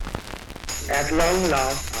At long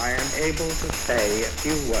last, I am able to say a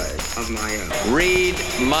few words of my own. Read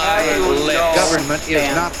my lips. Government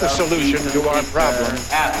is not the solution to our problem.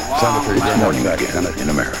 Senator, this morning I Senate in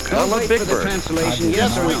America. I'm a big bird.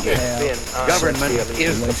 Yes, we did. Government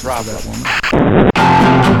is the problem.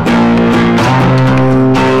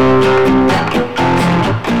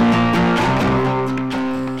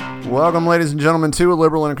 Welcome, ladies and gentlemen, to A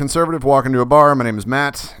Liberal and a Conservative Walk into a Bar. My name is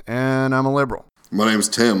Matt, and I'm a liberal. My name's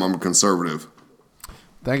Tim. I'm a conservative.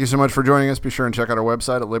 Thank you so much for joining us. Be sure and check out our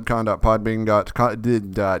website at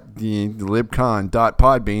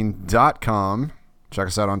libcon.podbean.com. Check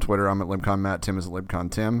us out on Twitter. I'm at libconmatt. Tim is at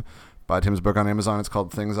libcontim. Buy Tim's book on Amazon. It's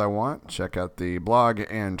called Things I Want. Check out the blog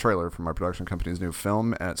and trailer from our production company's new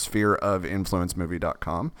film at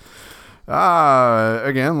sphereofinfluencemovie.com.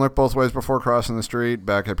 Again, look both ways before crossing the street.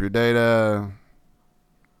 Back up your data.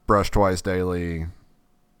 Brush twice daily.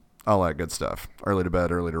 All that good stuff. Early to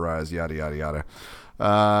bed, early to rise, yada, yada, yada.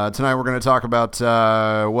 Tonight we're going to talk about,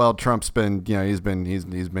 Trump's been, he's been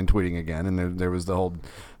tweeting again, and there was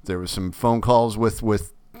some phone calls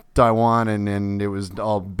with Taiwan, and it was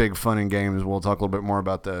all big fun and games. We'll talk a little bit more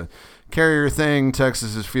about the carrier thing,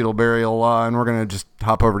 Texas's fetal burial law, and we're going to just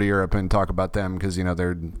hop over to Europe and talk about them because,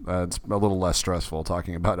 they're it's a little less stressful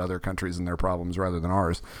talking about other countries and their problems rather than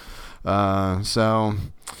ours.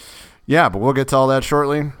 Yeah, but we'll get to all that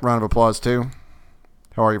shortly. Round of applause, too.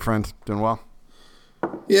 How are you, friend? Doing well?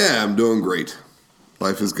 Yeah, I'm doing great.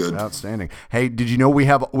 Life is good. Outstanding. Hey, did you know we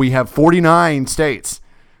have 49 states?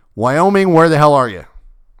 Wyoming, where the hell are you?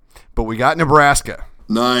 But we got Nebraska.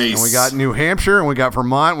 Nice. And we got New Hampshire, and we got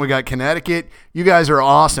Vermont, and we got Connecticut. You guys are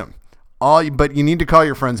awesome. But you need to call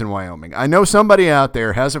your friends in Wyoming. I know somebody out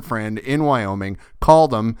there has a friend in Wyoming. Call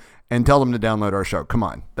them and tell them to download our show. Come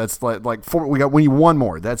on. That's like four. We need one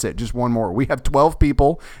more. That's it. Just one more. We have 12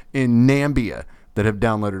 people in Nambia that have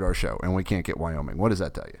downloaded our show, and we can't get Wyoming. What does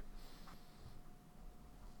that tell you?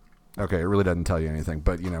 Okay, it really doesn't tell you anything,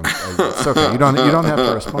 but it's okay. You don't have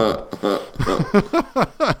to respond.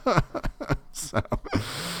 So,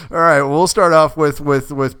 all right, we'll start off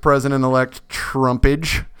with President-elect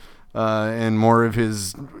Trumpage. And more of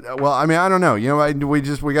his. Well, I mean, I don't know. We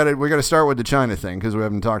got to start with the China thing because we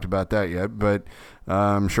haven't talked about that yet. But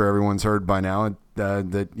I'm sure everyone's heard by now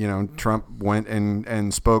that Trump went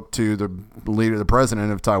and spoke to the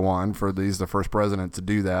president of Taiwan. He's the first president to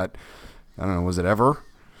do that. I don't know, was it ever?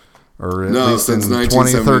 Or at least since in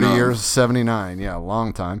 20, 30 years, 79. Yeah, a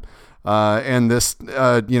long time. And this,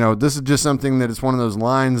 this is just something that is one of those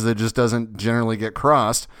lines that just doesn't generally get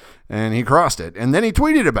crossed. And he crossed it. And then he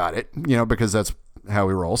tweeted about it, because that's how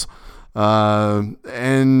he rolls.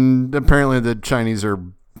 And apparently the Chinese are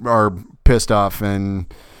pissed off and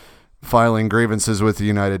filing grievances with the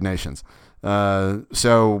United Nations. I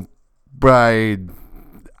don't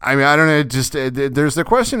know. Just there's the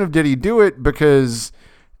question of, did he do it because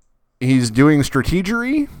he's doing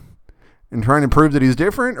strategery and trying to prove that he's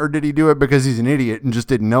different, or did he do it because he's an idiot and just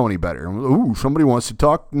didn't know any better? Ooh, somebody wants to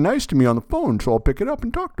talk nice to me on the phone, so I'll pick it up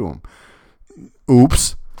and talk to him.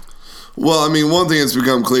 Oops. Well, I mean, one thing that's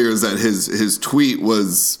become clear is that his tweet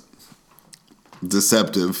was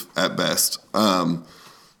deceptive at best.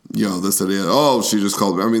 This idea, she just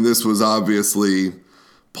called me. I mean, this was obviously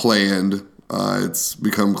planned. It's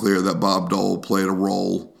become clear that Bob Dole played a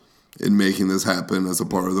role in making this happen as a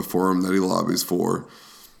part of the forum that he lobbies for.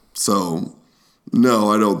 So,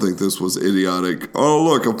 no, I don't think this was idiotic. Oh,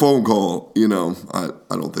 look, a phone call. I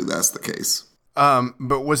don't think that's the case.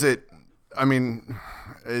 But was it? I mean,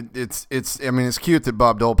 it's cute that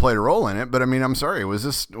Bob Dole played a role in it, but I mean, I'm sorry, was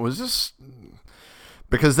this?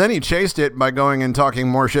 Because then he chased it by going and talking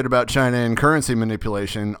more shit about China and currency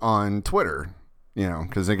manipulation on Twitter.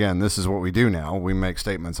 Because again, this is what we do now. We make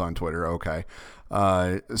statements on Twitter. Okay.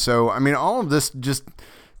 So I mean, all of this just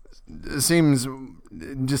seems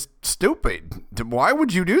just stupid. Why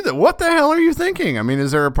would you do that? What the hell are you thinking? I mean,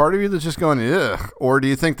 is there a part of you that's just going, ugh? Or do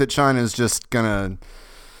you think that China's just going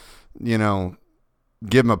to,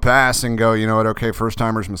 give him a pass and go, okay, first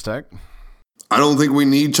timer's mistake? I don't think we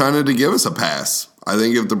need China to give us a pass. I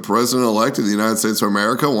think if the president-elect of the United States of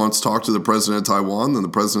America wants to talk to the president of Taiwan, then the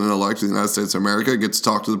president-elect of the United States of America gets to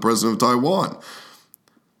talk to the president of Taiwan.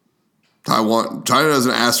 China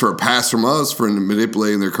doesn't ask for a pass from us for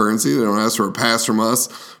manipulating their currency. They don't ask for a pass from us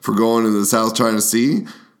for going into the South China Sea.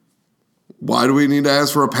 Why do we need to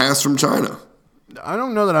ask for a pass from China? I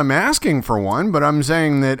don't know that I'm asking for one, but I'm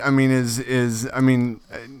saying that, we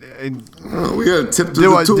got to tip to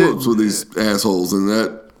the tulips with these assholes, and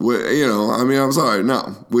that, I'm sorry,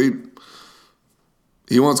 no.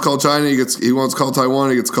 He wants to call China, he wants to call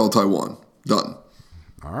Taiwan, he gets to call Taiwan. Done.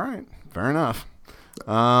 All right, fair enough.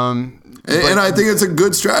 And I think it's a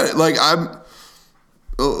good strategy. Like,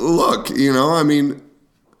 look, I mean,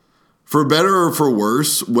 for better or for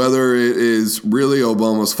worse, whether it is really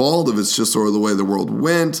Obama's fault, if it's just sort of the way the world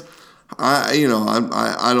went, I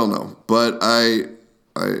don't know. But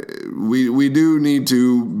we do need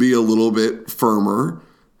to be a little bit firmer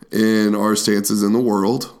in our stances in the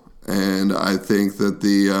world. And I think that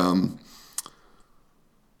the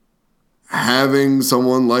having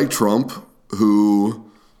someone like Trump,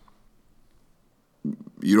 who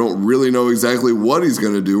you don't really know exactly what he's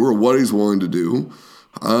going to do or what he's willing to do,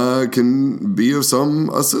 can be of some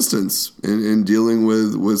assistance in dealing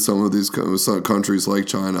with some of these countries like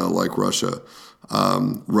China, like Russia.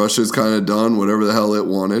 Russia's kind of done whatever the hell it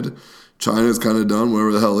wanted. China's kind of done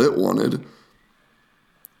whatever the hell it wanted.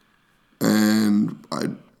 And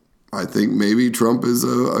I think maybe Trump is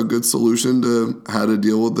a good solution to how to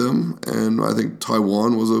deal with them. And I think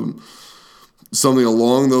Taiwan was something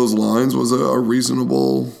along those lines was a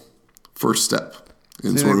reasonable first step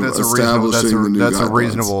in sort of establishing the new guidelines. That's a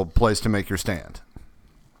reasonable place to make your stand.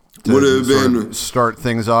 Would have been start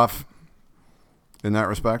things off in that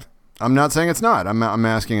respect. I'm not saying it's not. I'm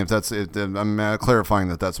asking if that's it. I'm clarifying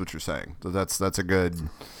that that's what you're saying. That's a good,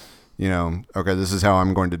 okay, this is how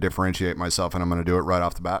I'm going to differentiate myself, and I'm going to do it right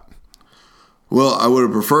off the bat. Well, I would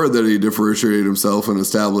have preferred that he differentiated himself and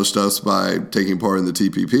established us by taking part in the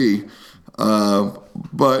TPP.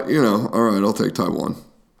 But all right, I'll take Taiwan.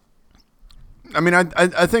 I mean,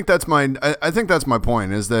 I think that's my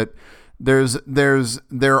point, is that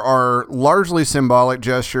there are largely symbolic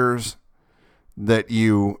gestures that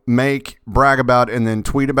you make, brag about, and then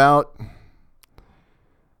tweet about,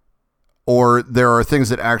 or there are things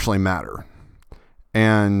that actually matter.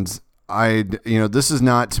 And this is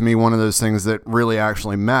not, to me, one of those things that really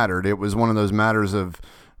actually mattered. It was one of those matters of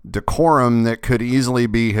decorum that could easily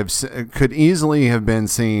have been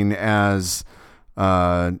seen as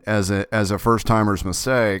a first timer's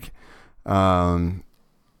mistake,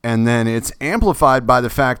 and then it's amplified by the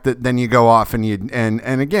fact that then you go off and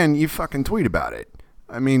again you fucking tweet about it.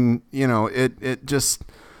 I mean, it just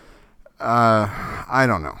I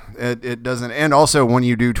don't know. It doesn't. And also, when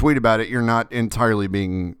you do tweet about it, you're not entirely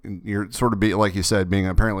you're sort of like you said, being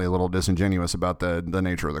apparently a little disingenuous about the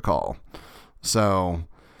nature of the call. So.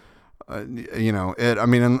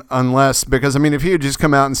 Unless, because if he had just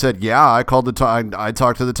come out and said, yeah, I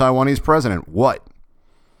talked to the Taiwanese president, what?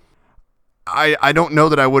 I don't know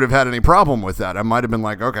that I would have had any problem with that. I might have been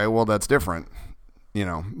like, okay, well, that's different,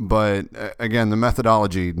 but again, the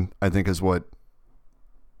methodology, I think, is what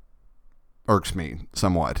irks me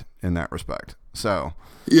somewhat in that respect. So.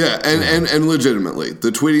 Yeah, and legitimately, the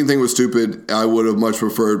tweeting thing was stupid. I would have much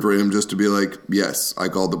preferred for him just to be like, yes, I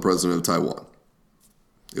called the president of Taiwan.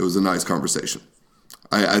 It was a nice conversation.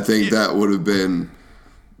 I think that would have been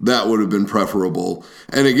preferable.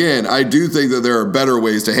 And again, I do think that there are better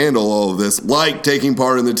ways to handle all of this, like taking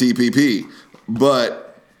part in the TPP.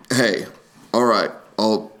 But hey, all right,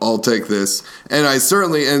 I'll take this. And I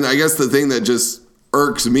guess the thing that just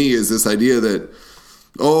irks me is this idea that,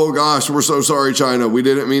 oh gosh, we're so sorry, China. We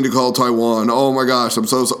didn't mean to call Taiwan. Oh my gosh, I'm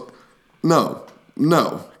so sorry. No.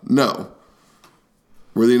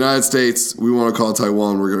 We're the United States. We want to call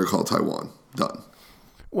Taiwan. We're going to call Taiwan. Done.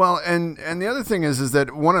 Well, and the other thing is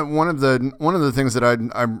that one of the things that I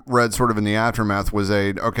read sort of in the aftermath was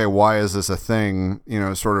why is this a thing?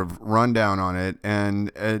 Sort of rundown on it.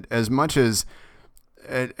 And as much as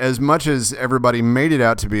everybody made it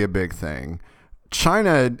out to be a big thing,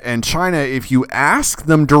 China, if you ask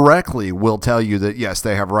them directly, will tell you that yes,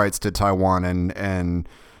 they have rights to Taiwan and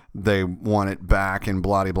they want it back and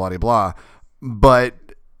blah blah blah blah. But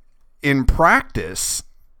in practice,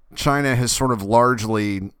 China has sort of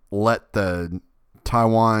largely let the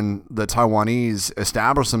Taiwanese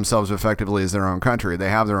establish themselves effectively as their own country. They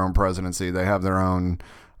have their own presidency. They have their own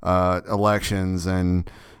elections, and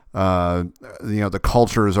the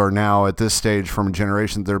cultures are now at this stage from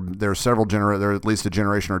generations. They're at least a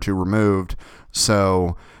generation or two removed.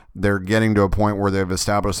 So they're getting to a point where they've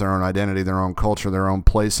established their own identity, their own culture, their own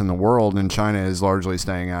place in the world, and China is largely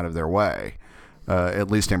staying out of their way,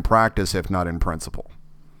 at least in practice, if not in principle.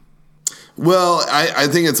 Well, I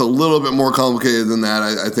think it's a little bit more complicated than that.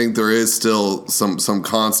 I think there is still some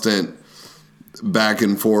constant back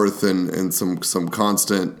and forth and some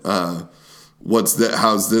constant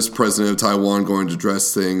how's this president of Taiwan going to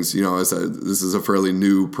address things? This is a fairly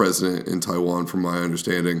new president in Taiwan, from my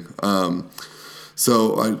understanding. It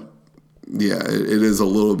is a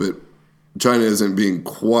little bit. China isn't being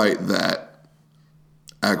quite that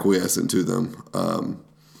acquiescent to them.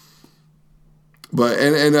 But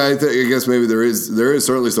I guess maybe there is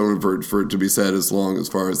certainly something for it to be said as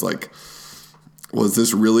far as like, was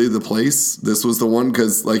this really the place? This was the one,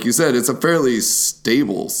 because like you said, it's a fairly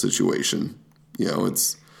stable situation.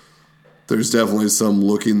 There's definitely some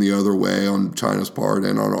looking the other way on China's part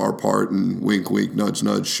and on our part, and wink, wink, nudge,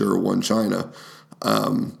 nudge. Sure, one China.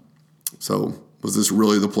 So was this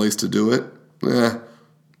really the place to do it?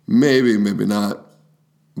 Maybe, maybe not.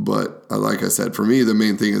 But like I said, for me, the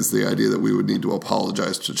main thing is the idea that we would need to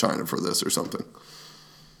apologize to China for this or something.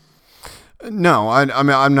 No, I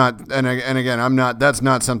mean, I'm not, and again, I'm not. That's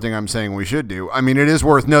not something I'm saying we should do. I mean, it is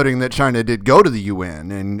worth noting that China did go to the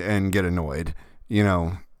UN and get annoyed.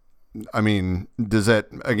 I mean, does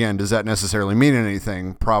that necessarily mean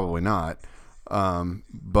anything? Probably not.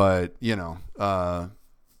 But the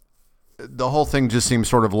whole thing just seems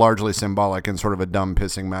sort of largely symbolic and sort of a dumb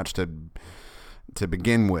pissing match to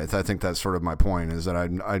begin with. I think that's sort of my point, is that I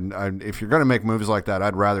if you're going to make moves like that,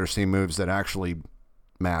 I'd rather see moves that actually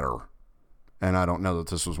matter. And I don't know that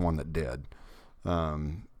this was one that did,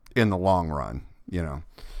 in the long run,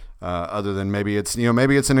 other than maybe it's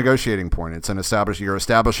a negotiating point. It's you're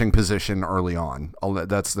establishing position early on.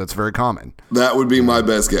 That's very common. That would be my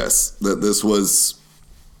best guess, that this was,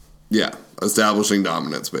 establishing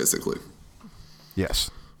dominance basically.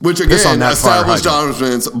 Yes. Which again, established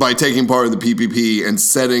dominance by taking part in the PPP and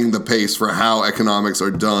setting the pace for how economics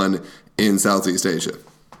are done in Southeast Asia.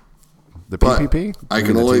 The PPP?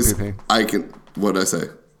 What did I say?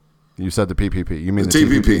 You said the PPP. You mean the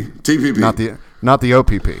TPP? TPP. Not the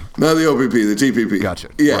OPP. Not the OPP, the TPP. Gotcha.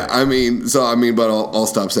 Yeah, right. But I'll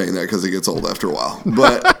stop saying that because it gets old after a while.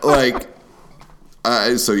 But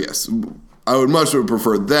so yes, I would much have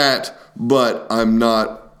preferred that, but I'm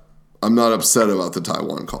not upset about the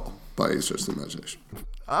Taiwan call by any stretch of the imagination.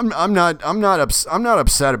 I'm not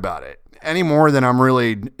upset about it any more than I'm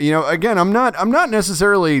really, again, I'm not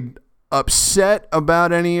necessarily upset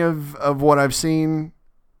about any of what I've seen.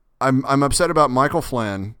 I'm upset about Michael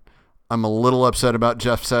Flynn. I'm a little upset about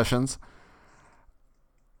Jeff Sessions.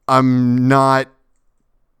 Nothing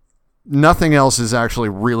else is actually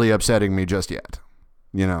really upsetting me just yet.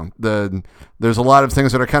 There's a lot of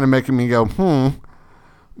things that are kind of making me go,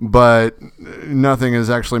 but nothing has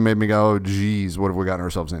actually made me go, oh, geez, what have we gotten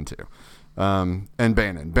ourselves into? And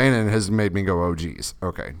Bannon has made me go, oh, geez.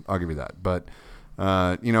 Okay, I'll give you that. But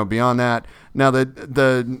beyond that, now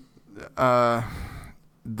the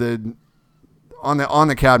on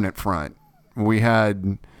the cabinet front, we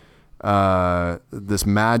had this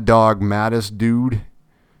Mad Dog Mattis dude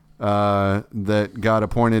that got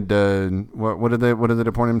appointed to what did they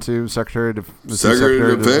appoint him to? Secretary of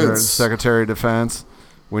Defense. Secretary of Defense.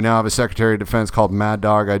 We now have a Secretary of Defense called Mad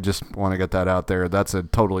Dog. I just want to get that out there. That's a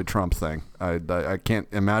totally Trump thing. I can't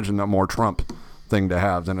imagine a more Trump thing to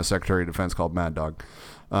have than a Secretary of Defense called Mad Dog.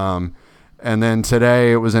 And then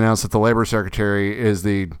today it was announced that the Labor Secretary is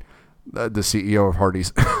the CEO of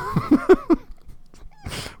Hardee's,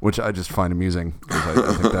 which I just find amusing because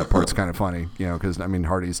I think that part's kind of funny, because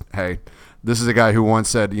Hardee's, hey, this is a guy who once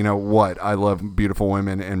said, I love beautiful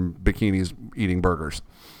women and bikinis eating burgers.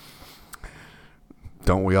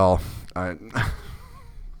 Don't we all? I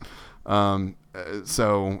don't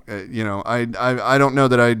know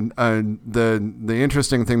that the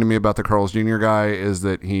interesting thing to me about the Carl's Jr. guy is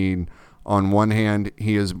that he, on one hand,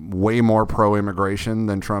 he is way more pro-immigration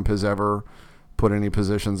than Trump has ever put any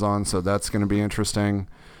positions on. So that's going to be interesting.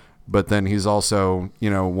 But then he's also,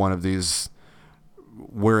 one of these,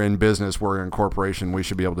 we're in business, we're in corporation, we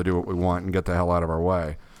should be able to do what we want and get the hell out of our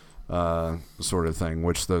way, sort of thing,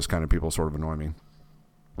 which those kind of people sort of annoy me.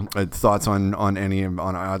 Thoughts on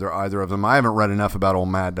either of them? I haven't read enough about old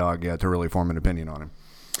Mad Dog yet to really form an opinion on him.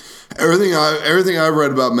 Everything I've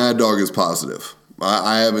read about Mad Dog is positive.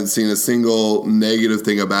 I haven't seen a single negative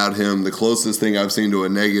thing about him. The closest thing I've seen to a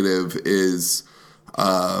negative is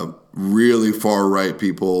really far right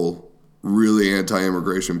people, really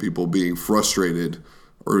anti-immigration people being frustrated,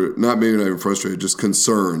 or not maybe not even frustrated, just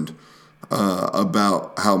concerned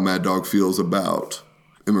about how Mad Dog feels about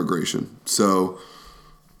immigration. So.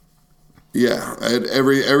 Yeah,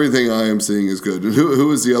 everything I am seeing is good.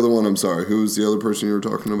 Who is the other one? I'm sorry. Who is the other person you were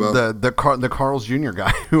talking about? The Carl's Jr.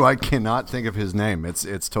 guy, who I cannot think of his name.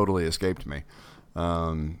 It's totally escaped me.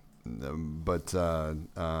 But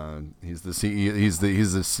he's the CEO. He's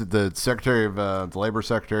the Secretary of the Labor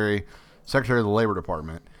Secretary of the Labor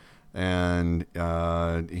Department, and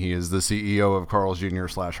he is the CEO of Carl's Jr. /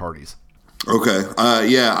 Hardee's. Okay.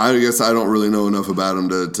 Yeah, I guess I don't really know enough about him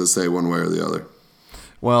to say one way or the other.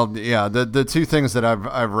 Well, yeah, the two things that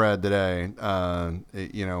I've read today,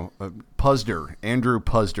 Puzder, Andrew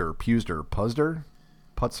Puzder,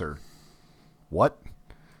 What?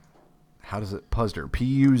 How does it Puzder?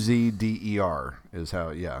 Puzder is how.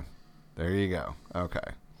 Yeah, there you go.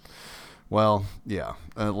 Okay. Well, yeah.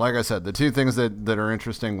 Like I said, the two things that are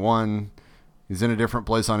interesting. One, he's in a different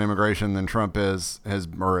place on immigration than Trump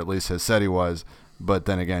or at least has said he was. But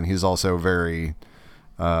then again, he's also very,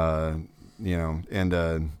 and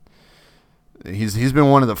he's been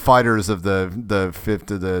one of the fighters of the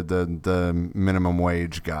minimum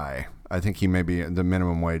wage guy. I think he may be the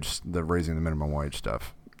minimum wage, the raising the minimum wage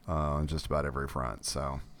stuff, on just about every front.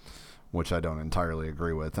 So, which I don't entirely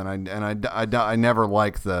agree with, and I never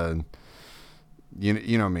like the,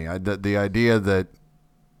 you know me, the idea that.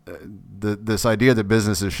 This idea that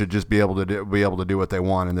businesses should just be able to do what they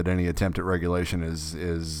want, and that any attempt at regulation is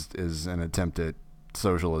an attempt at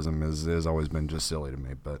socialism has always been just silly to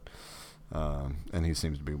me. But and he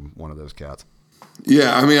seems to be one of those cats.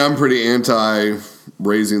 Yeah, I mean, I'm pretty anti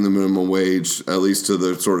raising the minimum wage, at least to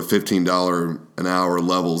the sort of $15 an hour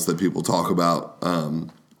levels that people talk about.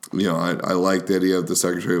 I like the idea of the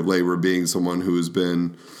Secretary of Labor being someone who has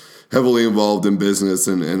been heavily involved in business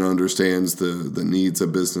and understands the needs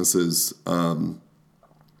of businesses. I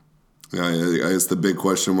guess the big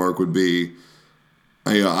question mark would be,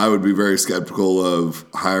 I would be very skeptical of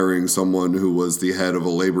hiring someone who was the head of a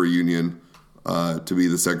labor union to be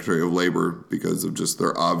the Secretary of Labor because of just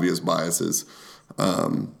their obvious biases.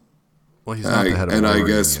 Well, he's not the head of a labor union. And I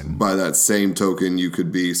guess by that same token, you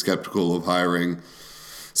could be skeptical of hiring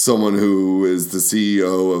someone who is the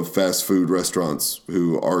CEO of fast food restaurants,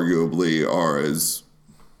 who arguably are as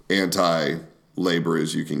anti-labor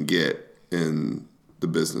as you can get in the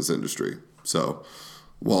business industry. So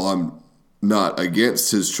while I'm not against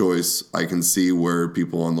his choice, I can see where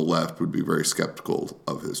people on the left would be very skeptical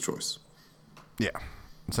of his choice. Yeah.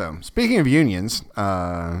 So speaking of unions,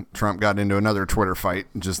 Trump got into another Twitter fight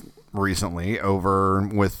just recently over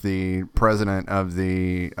with the president of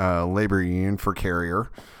the labor union for Carrier,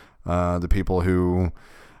 the people who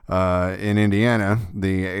in Indiana,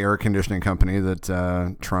 the air conditioning company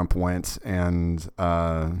that Trump went and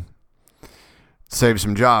saved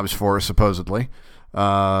some jobs for, supposedly.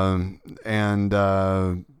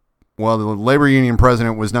 Well, the labor union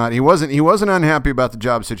president wasn't unhappy about the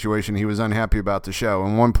job situation. He was unhappy about the show.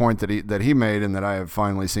 And one point that he made, and that I have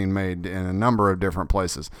finally seen made in a number of different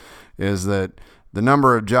places, is that the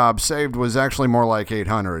number of jobs saved was actually more like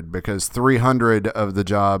 800, because 300 of the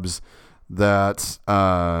jobs that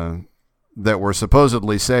were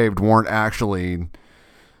supposedly saved weren't actually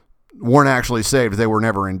saved. They were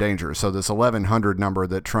never in danger. So this 1,100 number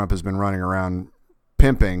that Trump has been running around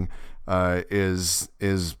pimping is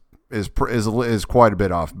quite a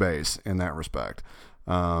bit off base in that respect,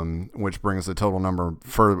 which brings the total number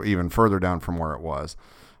even further down from where it was.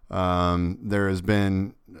 There has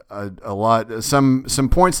been a lot, some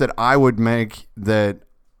points that I would make that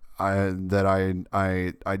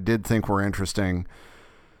I did think were interesting.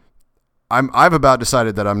 I've about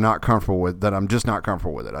decided that I'm not comfortable with that. I'm just not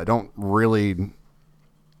comfortable with it. I don't really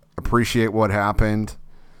appreciate what happened.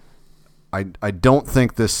 I don't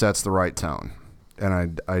think this sets the right tone.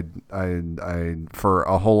 And I for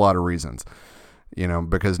a whole lot of reasons,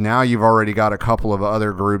 because now you've already got a couple of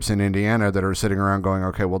other groups in Indiana that are sitting around going,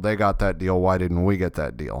 okay, well, they got that deal. Why didn't we get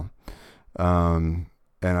that deal? And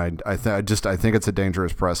I think it's a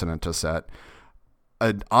dangerous precedent to set.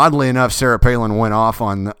 Oddly enough, Sarah Palin went off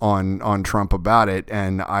on Trump about it,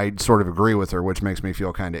 and I sort of agree with her, which makes me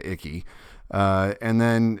feel kind of icky. And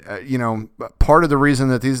then, part of the reason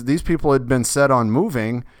that these people had been set on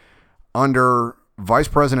moving under Vice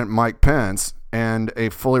President Mike Pence and a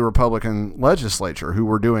fully Republican legislature who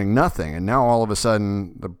were doing nothing. And now all of a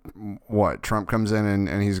sudden, Trump comes in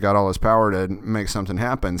and he's got all this power to make something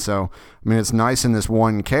happen. So, I mean, it's nice in this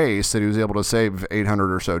one case that he was able to save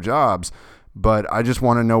 800 or so jobs, but I just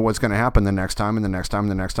want to know what's going to happen the next time and the next time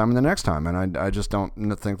and the next time and the next time. And I just don't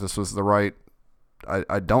think this was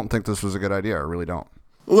I don't think this was a good idea. I really don't.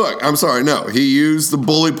 Look, I'm sorry. No, he used the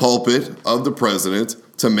bully pulpit of the president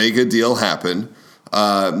to make a deal happen.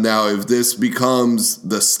 Now, if this becomes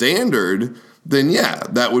the standard, then yeah,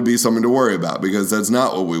 that would be something to worry about, because that's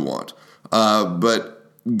not what we want. But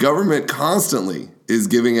government constantly is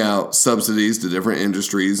giving out subsidies to different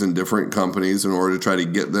industries and different companies in order to try to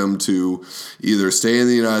get them to either stay in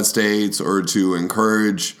the United States or to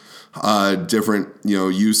encourage different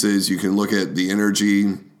uses. You can look at the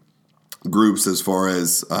energy groups as far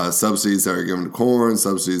as subsidies that are given to corn,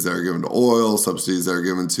 subsidies that are given to oil, subsidies that are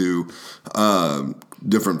given to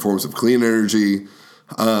different forms of clean energy.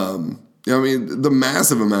 The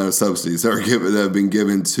massive amount of subsidies that have been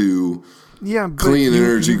given to clean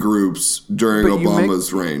energy groups during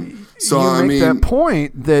Obama's reign. So you make that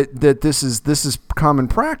point that this is common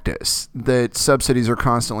practice, that subsidies are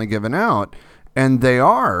constantly given out, and they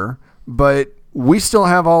are, but we still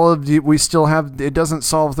have it doesn't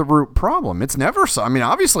solve the root problem. It's never I mean,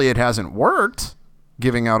 obviously it hasn't worked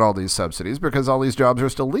giving out all these subsidies because all these jobs are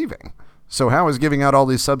still leaving. So how is giving out all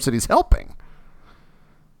these subsidies helping?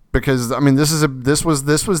 Because I mean, this was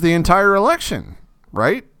the entire election,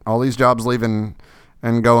 right? All these jobs leaving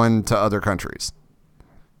and going to other countries.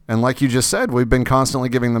 And like you just said, we've been constantly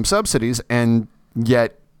giving them subsidies, and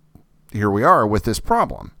yet here we are with this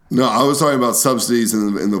problem. No, I was talking about subsidies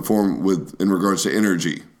in the form in regards to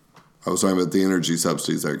energy. I was talking about the energy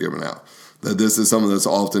subsidies that are given out. That this is something that's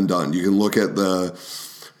often done. You can look at the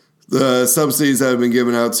subsidies that have been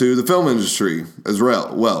given out to the film industry as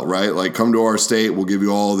well, right? Like, come to our state, we'll give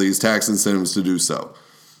you all these tax incentives to do so.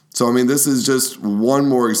 So, I mean, this is just one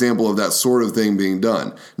more example of that sort of thing being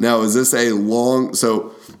done. Now, is this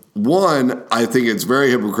one, I think it's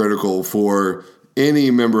very hypocritical for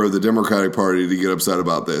any member of the Democratic Party to get upset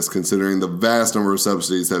about this, considering the vast number of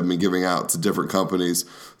subsidies that have been giving out to different companies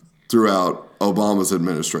throughout Obama's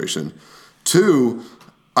administration. Two,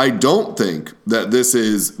 I don't think that this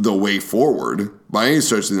is the way forward by any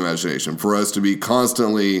stretch of the imagination for us to be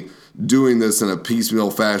constantly doing this in a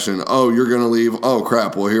piecemeal fashion. Oh, you're going to leave. Oh,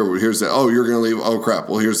 crap. Well, here's that. Oh, you're going to leave. Oh, crap.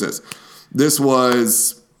 Well, here's this. This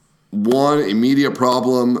was one immediate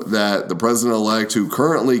problem that the president-elect, who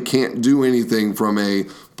currently can't do anything from a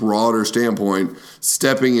broader standpoint,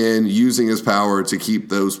 stepping in, using his power to keep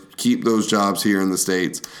those jobs here in the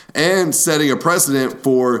States, and setting a precedent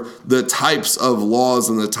for the types of laws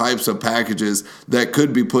and the types of packages that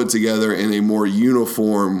could be put together in a more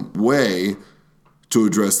uniform way to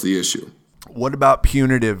address the issue. What about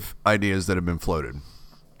punitive ideas that have been floated?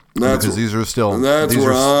 Because these are still... That's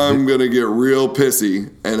where I'm going to get real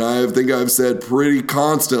pissy. And I think I've said pretty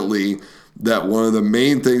constantly that one of the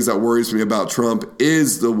main things that worries me about Trump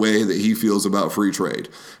is the way that he feels about free trade.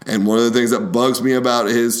 And one of the things that bugs me about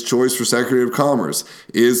his choice for Secretary of Commerce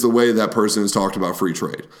is the way that person has talked about free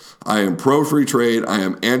trade. I am pro-free trade. I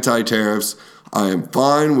am anti-tariffs. I am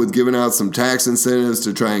fine with giving out some tax incentives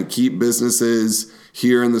to try and keep businesses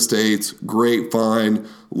here in the States. Great, fine.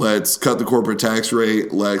 Let's cut the corporate tax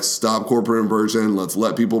rate. Let's stop corporate inversion. Let's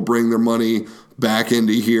let people bring their money back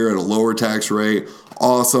into here at a lower tax rate.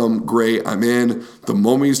 Awesome, great, I'm in. The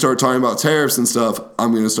moment you start talking about tariffs and stuff,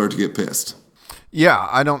 I'm going to start to get pissed. Yeah,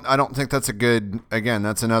 I don't think that's a good. Again,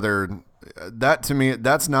 that's another. That to me,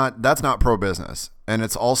 that's not pro business, and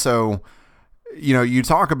it's also, you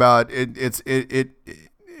talk about it.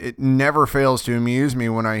 It never fails to amuse me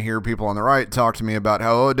when I hear people on the right talk to me about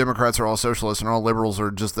how Democrats are all socialists and all liberals are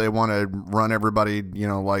just, they want to run everybody,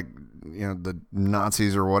 like the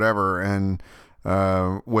Nazis or whatever, and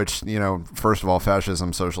which, first of all,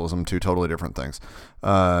 fascism, socialism, two totally different things,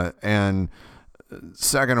 and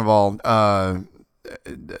second of all,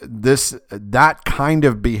 that kind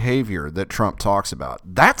of behavior that Trump talks about,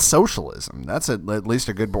 that's socialism. That's at least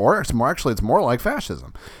a good, or it's more like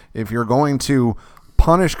fascism. If you're going to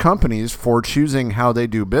punish companies for choosing how they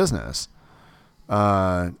do business,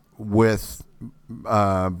 by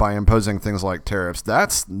imposing things like tariffs,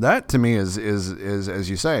 that to me is as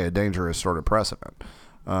you say, a dangerous sort of precedent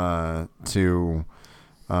to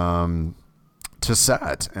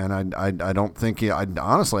set. And I don't think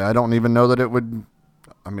honestly, I don't even know that it would.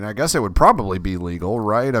 I mean, I guess it would probably be legal,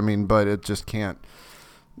 right? I mean, but it just can't.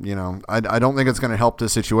 I don't think it's going to help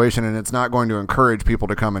this situation, and it's not going to encourage people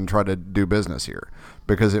to come and try to do business here,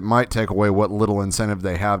 because it might take away what little incentive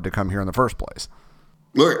they have to come here in the first place.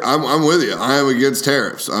 Look, I'm with you. I am against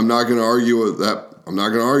tariffs. I'm not going to argue with that. I'm not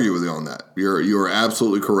going to argue with you on that. You are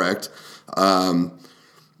absolutely correct.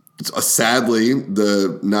 Sadly,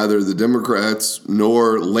 neither the Democrats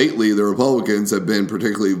nor lately the Republicans have been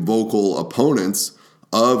particularly vocal opponents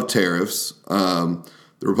of tariffs. The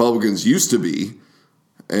Republicans used to be.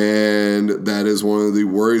 And that is one of the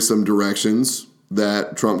worrisome directions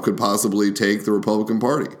that Trump could possibly take the Republican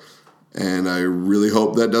Party. And I really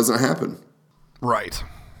hope that doesn't happen. Right.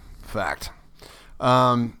 Fact.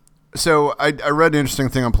 So I read an interesting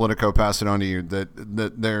thing on Politico, passed it on to you,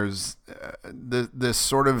 that there's this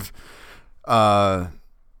sort of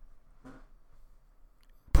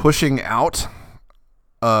pushing out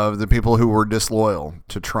of the people who were disloyal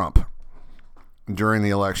to Trump during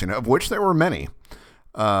the election, of which there were many.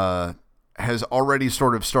 Has already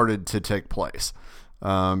sort of started to take place,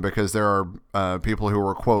 because there are people who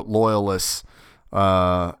were, quote, loyalists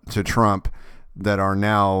to Trump that are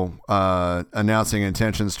now announcing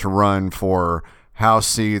intentions to run for House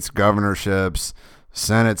seats, governorships,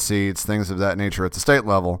 Senate seats, things of that nature at the state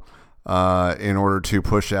level, in order to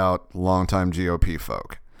push out longtime GOP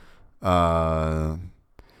folk. I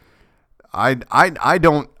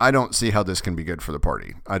don't see how this can be good for the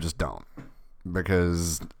party. I just don't,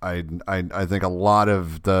 because I think a lot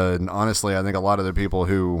of the people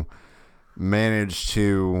who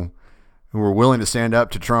were willing to stand up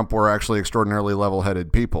to Trump were actually extraordinarily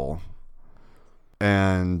level-headed people,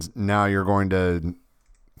 and now you're going to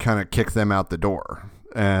kind of kick them out the door.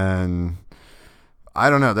 And I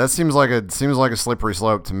don't know. That seems like a slippery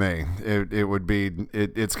slope to me.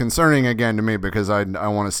 It's concerning again to me, because I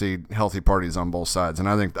want to see healthy parties on both sides, and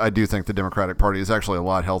I do think the Democratic Party is actually a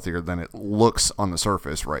lot healthier than it looks on the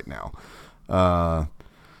surface right now.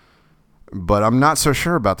 But I'm not so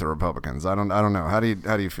sure about the Republicans. I don't know. How do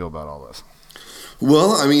you feel about all this?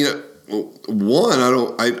 Well, I mean,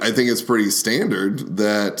 I think it's pretty standard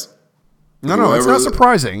that. No, it's not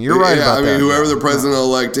surprising. You're right about that. I mean, whoever the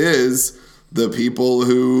president-elect is, the people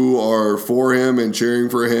who are for him and cheering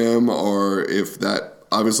for him are,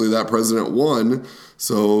 obviously that president won.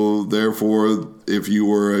 So therefore, if you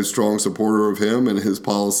were a strong supporter of him and his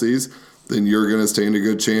policies, then you're going to stand a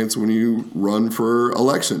good chance when you run for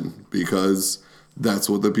election, because that's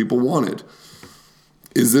what the people wanted.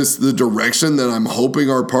 Is this the direction that I'm hoping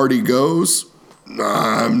our party goes?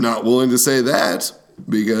 I'm not willing to say that,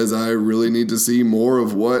 because I really need to see more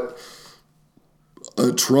of what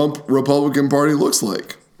a Trump Republican Party looks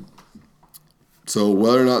like. So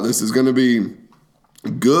whether or not this is going to be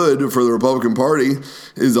good for the Republican Party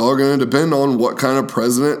is all going to depend on what kind of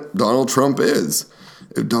president Donald Trump is.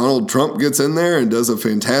 If Donald Trump gets in there and does a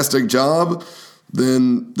fantastic job,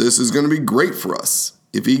 then this is going to be great for us.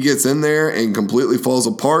 If he gets in there and completely falls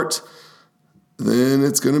apart, then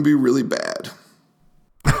it's going to be really bad.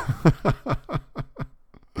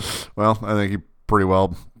 Well, I think he pretty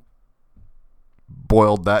well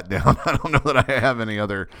boiled that down. I don't know that I have any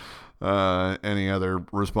other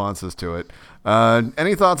responses to it.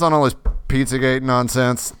 Any thoughts on all this Pizzagate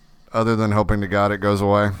nonsense, other than hoping to God it goes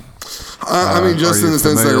away? I mean, just in the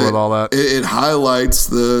sense that it highlights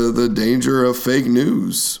the danger of fake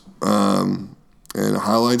news, and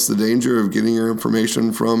highlights the danger of getting your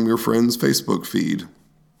information from your friend's Facebook feed.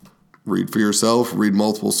 Read for yourself, read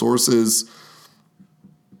multiple sources.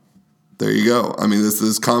 There you go. I mean, this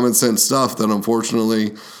is common sense stuff that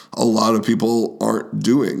unfortunately a lot of people aren't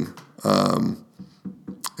doing.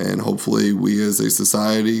 And hopefully we as a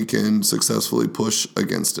society can successfully push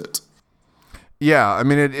against it. Yeah, I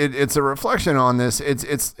mean, it's a reflection on this.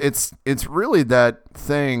 It's really that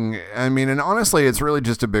thing. I mean, and honestly, it's really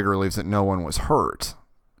just a big relief that no one was hurt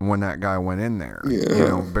when that guy went in there. Yeah. You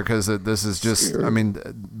know, because this is just, sure. I mean,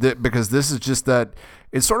 because this is just that.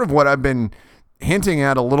 It's sort of what I've been hinting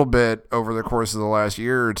at a little bit over the course of the last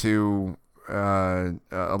year or two. A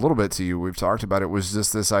little bit to you. We've talked about it. Was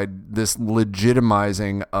just this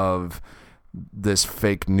legitimizing of this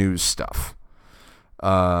fake news stuff.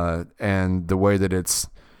 And the way that it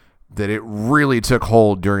really took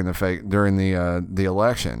hold during the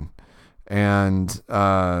election, and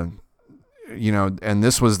you know, and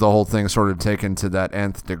this was the whole thing sort of taken to that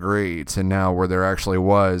nth degree to now where there actually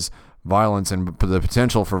was violence and the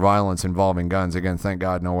potential for violence involving guns. Again, thank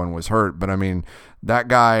God no one was hurt, but I mean, that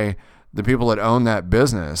guy, the people that own that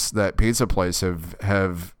business, that pizza place,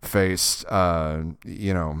 have faced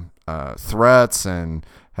threats and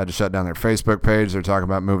had to shut down their Facebook page. They're talking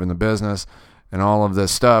about moving the business and all of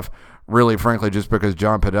this stuff, really, frankly, just because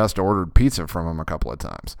John Podesta ordered pizza from him a couple of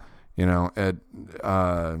times, you know, and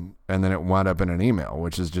then it wound up in an email,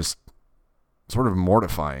 which is just sort of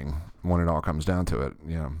mortifying when it all comes down to it.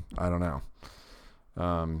 You know, I don't know.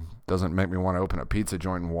 Doesn't make me want to open a pizza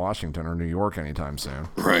joint in Washington or New York anytime soon.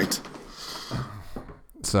 Right.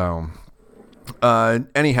 So,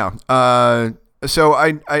 anyhow, so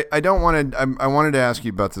I don't want to. I wanted to ask you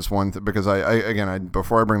about this one because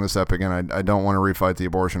before I bring this up again, I don't want to refight the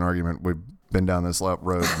abortion argument. We've been down this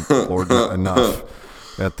road Lord, enough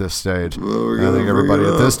at this stage. Well, I think everybody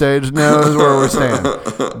at this stage knows where we stand.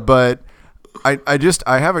 But I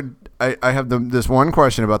have this one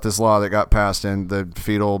question about this law that got passed in the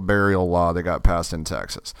fetal burial law that got passed in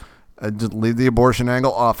Texas. Just leave the abortion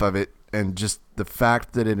angle off of it, and just the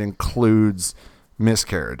fact that it includes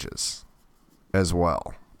miscarriages as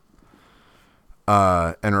well,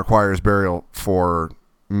 and requires burial for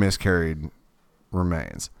miscarried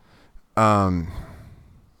remains. Doesn't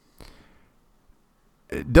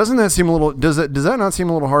that seem a little? Does that not seem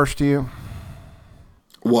a little harsh to you?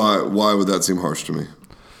 Why would that seem harsh to me?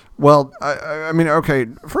 Well, I mean, okay.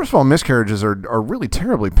 First of all, miscarriages are really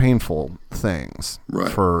terribly painful things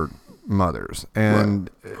for mothers, and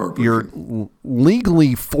you're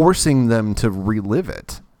legally forcing them to relive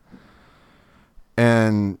it.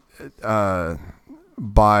 and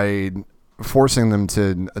by forcing them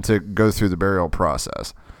to go through the burial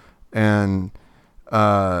process, and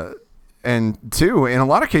two, in a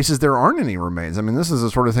lot of cases there aren't any remains. I mean, this is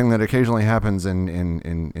the sort of thing that occasionally happens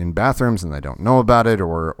in bathrooms and they don't know about it,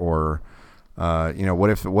 or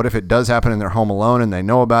what if it does happen and they're home alone and they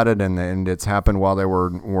know about it, and it's happened while they were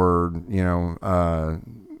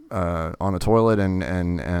on a toilet,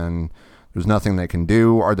 and there's nothing they can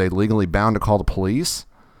do. Are they legally bound to call the police?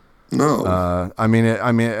 No.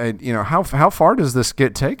 How far does this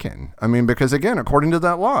get taken? I mean, because again, according to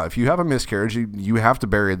that law, if you have a miscarriage, you have to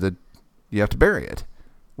bury it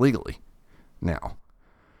legally. Now,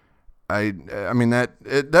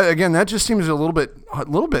 that just seems a little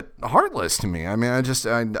bit heartless to me. I mean, I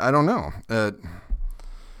don't know.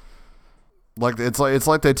 It's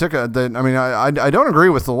like they took I don't agree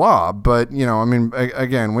with the law, but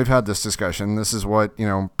again, we've had this discussion. This is what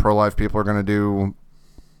pro-life people are going to do.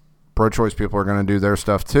 Pro-choice people are going to do their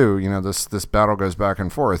stuff too. This battle goes back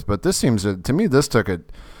and forth. But this seems to me, this took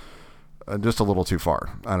it just a little too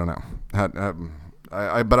far. I don't know.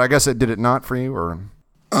 But I guess it did it not for you, or?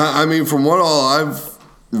 I mean, from what all I've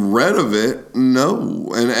read of it, no.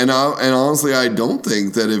 And honestly, I don't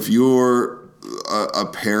think that if you're a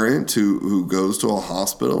parent who goes to a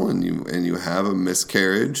hospital and you have a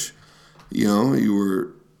miscarriage, you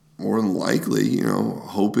were more than likely,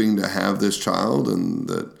 hoping to have this child, and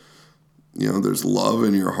that, there's love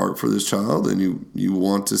in your heart for this child, and you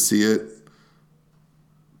want to see it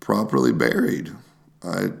properly buried.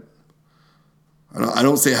 I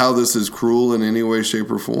don't see how this is cruel in any way, shape,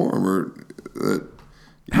 or form. Or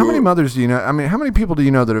how many mothers do you know? I mean, how many people do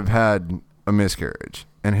you know that have had a miscarriage?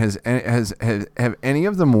 And have any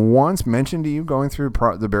of them once mentioned to you going through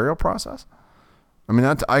the burial process? I mean,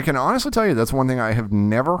 I can honestly tell you that's one thing I have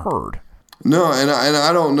never heard. No, and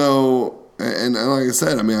I don't know. And like I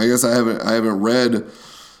said, I mean, I guess I haven't read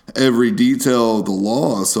every detail of the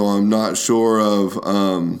law, so I'm not sure of.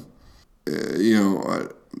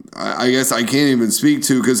 I guess I can't even speak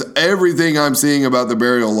to, because everything I'm seeing about the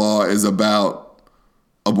burial law is about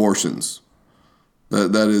abortions.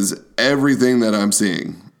 That is everything that I'm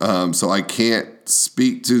seeing. So I can't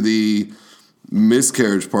speak to the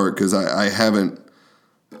miscarriage part, because I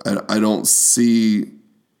don't see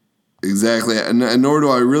exactly, and nor do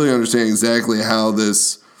I really understand exactly how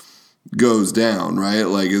this goes down, right?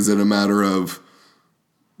 Like, is it a matter of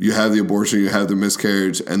you have the abortion, you have the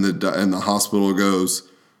miscarriage, and the hospital goes,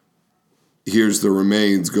 here's the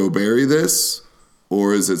remains, go bury this?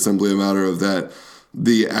 Or is it simply a matter of that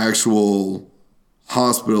the actual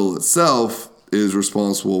hospital itself is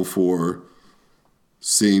responsible for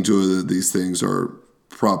seeing to it that these things are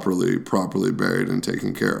properly buried and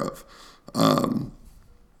taken care of?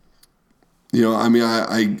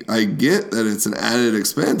 I get that it's an added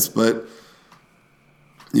expense, but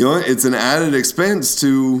it's an added expense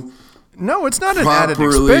to. No, it's not an added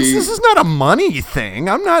expense. This is not a money thing.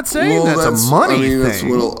 I'm not saying that's a money thing. That's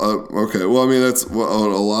okay. Well, I mean, that's what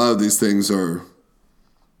a lot of these things are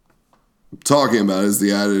talking about, is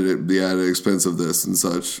the added expense of this and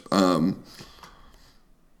such. I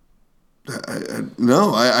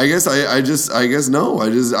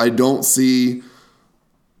don't see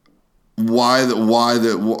what's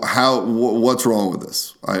wrong with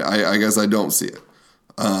this. I guess I don't see it.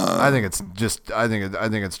 I think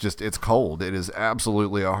it's cold. It is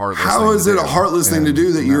absolutely a heartless thing. How is it a heartless thing to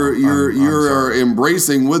do that you're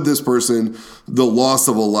embracing with this person the loss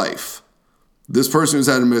of a life? This person who's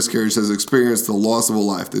had a miscarriage has experienced the loss of a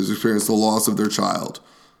life. They've experienced the loss of their child.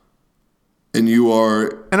 And you are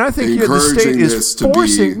encouraging this to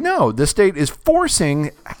be. No, the state is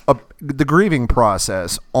forcing the grieving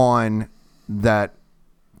process on that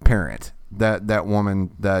parent, that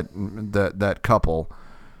woman, that couple,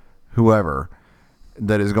 whoever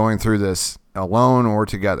that is going through this alone or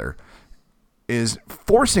together, is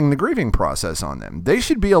forcing the grieving process on them. They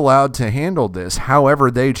should be allowed to handle this however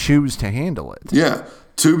they choose to handle it. Yeah.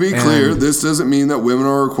 To be clear, this doesn't mean that women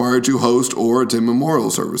are required to host or attend memorial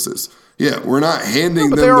services. Yeah, we're not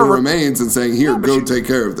handing them the remains and saying, here, go take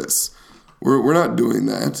care of this. We're not doing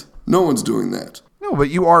that. No one's doing that. No, but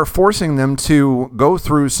you are forcing them to go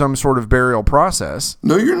through some sort of burial process.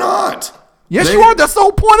 No, you're not. Yes, you are. That's the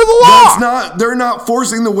whole point of the law. They're not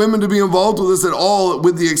forcing the women to be involved with this at all,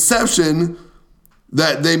 with the exception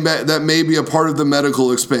that that may be a part of the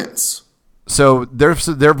medical expense. So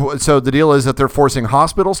the deal is that they're forcing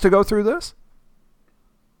hospitals to go through this?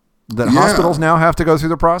 Hospitals now have to go through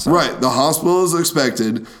the process? Right. The hospital is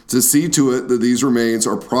expected to see to it that these remains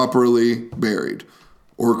are properly buried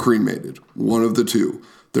or cremated. One of the two.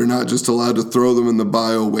 They're not just allowed to throw them in the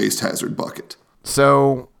bio waste hazard bucket.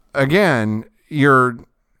 So again, I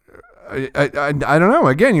don't know.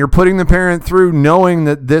 Again, you're putting the parent through knowing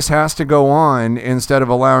that this has to go on instead of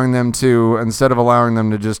allowing them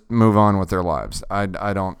to just move on with their lives. I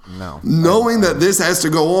don't know. Knowing that this has to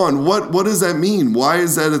go on, what does that mean? Why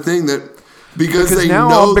is that a thing that? Because they now,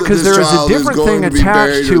 know that because this there is a child is different going thing to be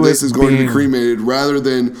attached buried to or this it is going to be being- cremated, rather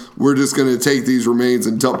than we're just going to take these remains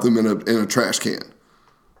and dump them in a trash can.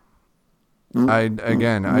 Why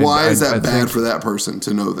is that bad for that person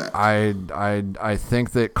to know that? I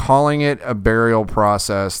think that calling it a burial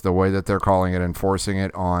process, the way that they're calling it, and forcing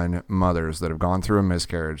it on mothers that have gone through a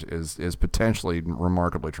miscarriage is potentially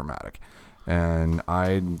remarkably traumatic. And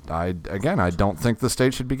I don't think the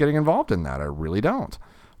state should be getting involved in that. I really don't.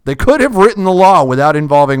 They could have written the law without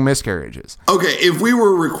involving miscarriages. Okay, if we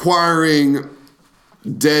were requiring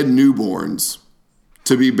dead newborns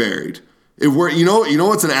to be buried, if we're you know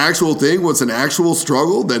what's an actual thing, what's an actual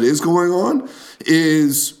struggle that is going on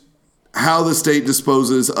is how the state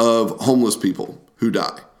disposes of homeless people who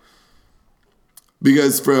die.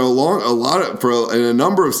 Because in a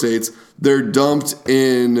number of states, they're dumped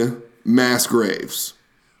in mass graves.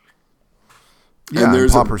 Yeah, and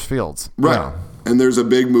there's paupers' fields. Right. Yeah. And there's a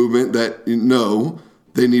big movement that,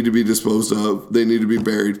 they need to be disposed of. They need to be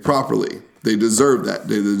buried properly. They deserve that.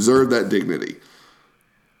 They deserve that dignity.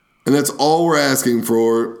 And that's all we're asking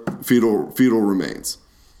for fetal remains.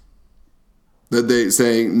 That they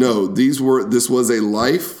saying, no, this was a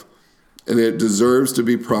life and it deserves to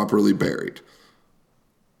be properly buried.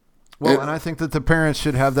 Well, and I think that the parents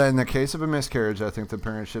should have that in the case of a miscarriage. I think the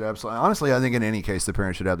parents should absolutely. Honestly, I think in any case the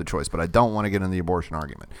parents should have the choice. But I don't want to get in the abortion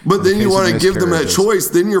argument. But then you want to give them that choice.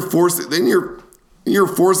 Then you're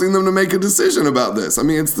forcing them to make a decision about this. I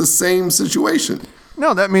mean, it's the same situation.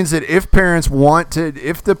 No, that means that if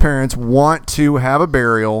the parents want to have a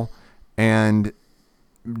burial and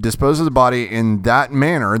dispose of the body in that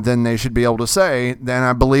manner, then they should be able to say, then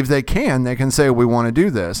I believe they can say, we want to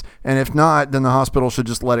do this. And if not, then the hospital should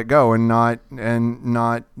just let it go and not, then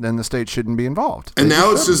the state shouldn't be involved. And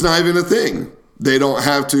now it's just not even a thing. They don't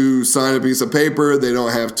have to sign a piece of paper. They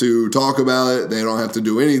don't have to talk about it. They don't have to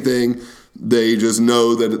do anything. They just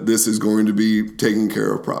know that this is going to be taken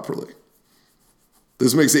care of properly.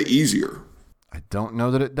 This makes it easier. I don't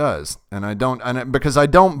know that it does, because I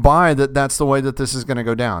don't buy that that's the way that this is going to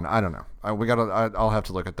go down. I don't know. I'll have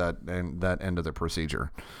to look at that end of the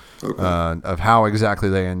procedure, of how exactly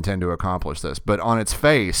they intend to accomplish this. But on its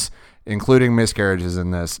face, including miscarriages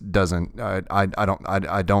in this doesn't. I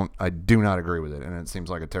do not agree with it, and it seems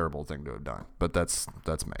like a terrible thing to have done. But that's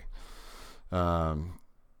me.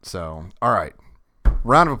 So all right,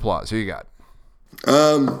 round of applause. Who you got?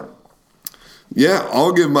 Yeah,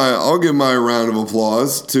 I'll give my round of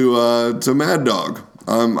applause to Mad Dog.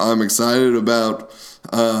 I'm excited about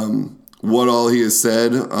what all he has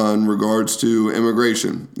said in regards to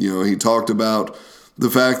immigration. He talked about the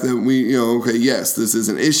fact that yes, this is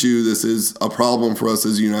an issue, this is a problem for us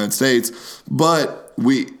as the United States, but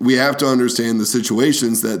we have to understand the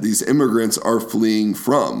situations that these immigrants are fleeing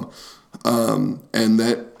from, and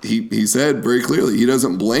that he said very clearly he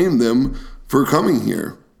doesn't blame them for coming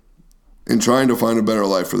here and trying to find a better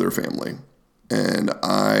life for their family. And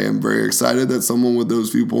I am very excited that someone with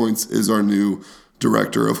those viewpoints is our new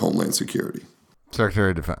Director of Homeland Security.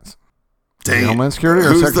 Secretary of Defense. Dang it. Homeland Security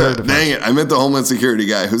or Secretary of Defense? Dang it. I meant the Homeland Security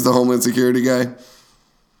guy. Who's the Homeland Security guy?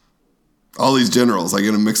 All these generals. I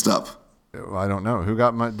get them mixed up. I don't know. Who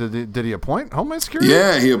got did he appoint Homeland Security?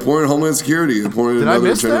 Yeah, he appointed Homeland Security. He appointed Did another I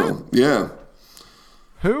miss general. that? Yeah.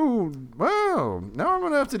 Who? Wow. Now I'm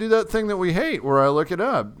going to have to do that thing that we hate where I look it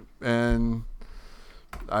up and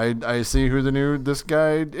I see who this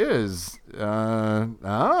guy is.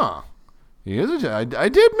 He is I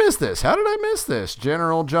did miss this. How did I miss this?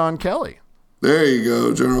 General John Kelly. There you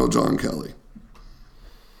go, General John Kelly.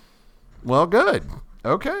 Well, good.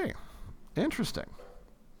 Okay. Interesting.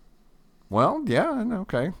 Well, yeah,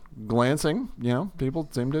 okay. Glancing, people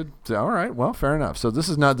seem to say, all right, well, fair enough. So this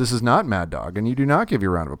is not Mad Dog, and you do not give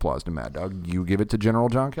your round of applause to Mad Dog. You give it to General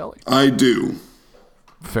John Kelly. I do.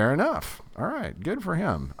 Fair enough. All right, good for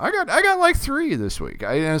him. I got like 3 this week,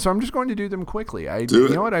 so I'm just going to do them quickly. You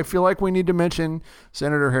know what? I feel like we need to mention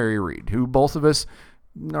Senator Harry Reid, who both of us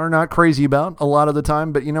are not crazy about a lot of the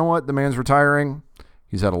time, but you know what? The man's retiring.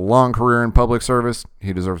 He's had a long career in public service.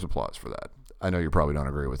 He deserves applause for that. I know you probably don't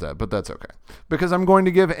agree with that, but that's okay. Because I'm going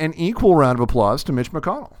to give an equal round of applause to Mitch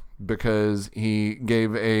McConnell because he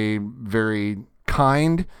gave a very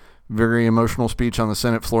kind, very emotional speech on the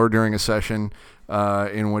Senate floor during a session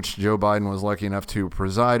in which Joe Biden was lucky enough to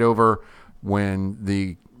preside over when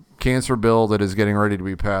the cancer bill that is getting ready to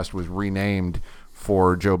be passed was renamed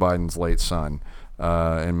for Joe Biden's late son.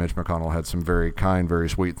 And Mitch McConnell had some very kind, very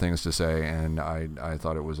sweet things to say, and I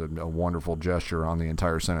thought it was a wonderful gesture on the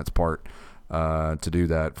entire Senate's part to do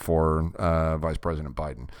that for Vice President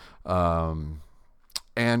Biden.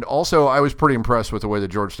 And also, I was pretty impressed with the way that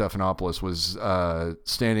George Stephanopoulos was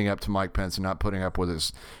standing up to Mike Pence and not putting up with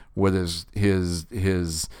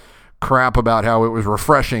his crap about how it was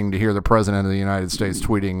refreshing to hear the President of the United States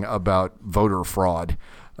tweeting about voter fraud.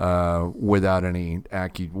 Without any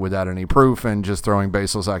proof, and just throwing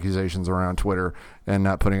baseless accusations around Twitter and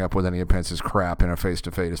not putting up with any of Pence's crap in a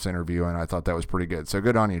face-to-face interview, and I thought that was pretty good. So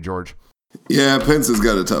good on you, George. Yeah, Pence has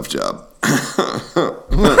got a tough job.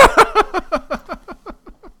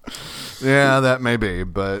 Yeah, that may be,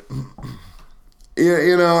 but yeah,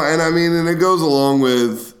 and I mean, and it goes along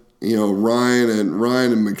with Ryan and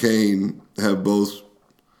McCain have both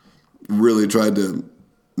really tried to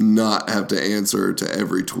not have to answer to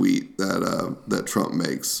every tweet that Trump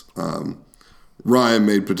makes. Ryan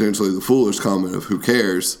made potentially the foolish comment of "Who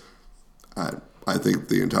cares?" I think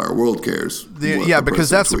the entire world cares. Because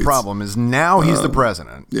that's tweets. The problem is now he's the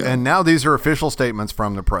president, and now these are official statements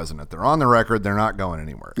from the president. They're on the record. They're not going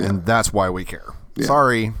anywhere, and that's why we care. Yeah.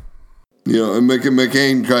 Sorry. And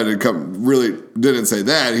McCain tried to really didn't say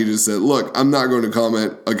that. He just said, "Look, I'm not going to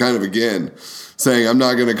comment." Saying, I'm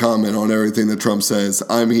not going to comment on everything that Trump says.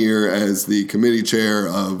 I'm here as the committee chair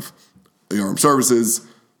of the Armed Services.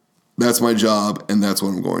 That's my job, and that's what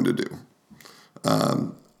I'm going to do.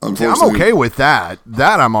 Unfortunately, I'm okay with that.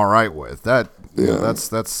 That I'm all right with. That's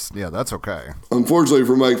okay. Unfortunately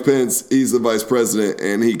for Mike Pence, he's the vice president,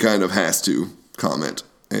 and he kind of has to comment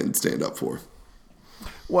and stand up for.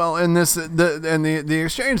 Well, and the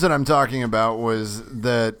exchange that I'm talking about was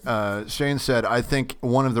that Shane said, I think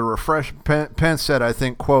Pence said, I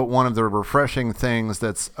think, quote, one of the refreshing things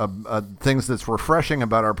that's refreshing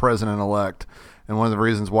about our president-elect, and one of the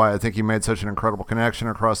reasons why I think he made such an incredible connection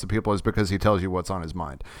across the people is because he tells you what's on his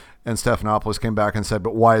mind. And Stephanopoulos came back and said,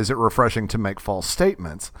 but why is it refreshing to make false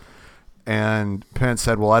statements? And Pence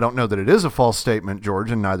said, well, I don't know that it is a false statement, George,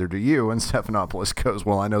 and neither do you. And Stephanopoulos goes,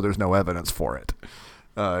 well, I know there's no evidence for it.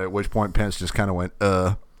 At which point Pence just kind of went,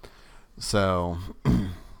 So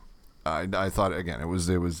I thought, again, it was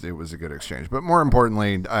a good exchange. But more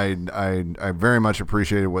importantly, I very much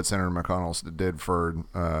appreciated what Senator McConnell did for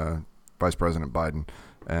Vice President Biden.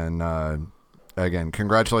 And again,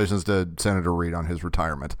 congratulations to Senator Reid on his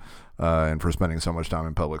retirement and for spending so much time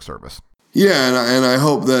in public service. Yeah, and I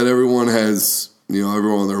hope that everyone has,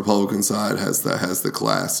 everyone on the Republican side has the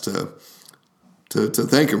class to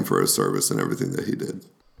thank him for his service and everything that he did.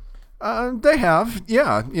 They have,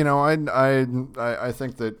 yeah. I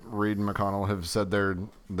think that Reid and McConnell have said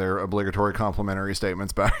their obligatory complimentary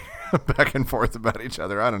statements back and forth about each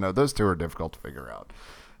other. I don't know; those two are difficult to figure out.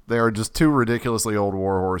 They are just two ridiculously old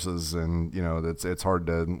war horses, and it's hard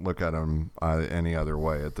to look at them any other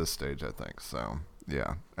way at this stage. I think so.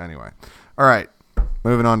 Yeah. Anyway, all right.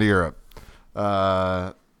 Moving on to Europe.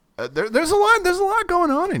 There's a lot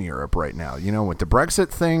going on in Europe right now, with the Brexit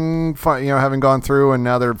thing, having gone through, and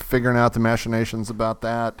now they're figuring out the machinations about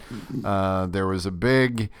that. There was a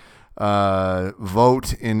big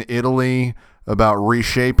vote in Italy about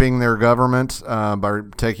reshaping their government by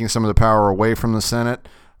taking some of the power away from the Senate.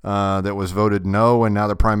 That was voted no, and now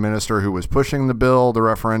the prime minister who was pushing the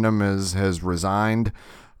referendum has resigned.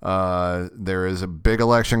 There is a big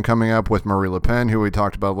election coming up with Marie Le Pen, who we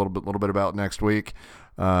talked about a little bit about next week.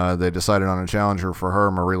 They decided on a challenger for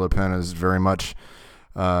her. Marie Le Pen is very much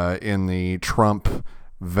in the Trump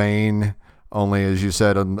vein, only, as you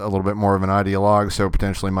said, a little bit more of an ideologue, so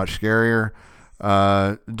potentially much scarier.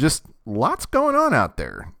 Just lots going on out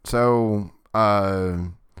there. So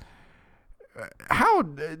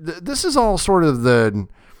this is all sort of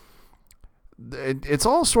it's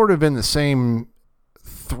all sort of in the same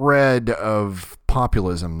thread of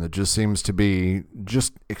populism that just seems to be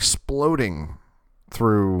just exploding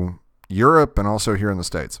through Europe and also here in the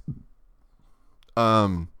States.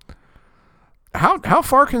 How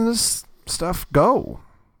far can this stuff go?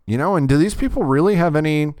 And do these people really have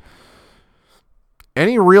any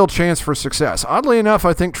real chance for success? Oddly enough,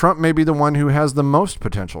 I think Trump may be the one who has the most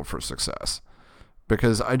potential for success,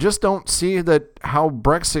 because I just don't see that how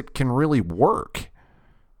Brexit can really work,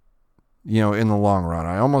 in the long run.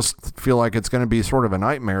 I almost feel like it's going to be sort of a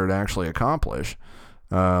nightmare to actually accomplish.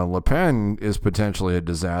 Le Pen is potentially a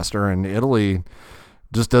disaster, and Italy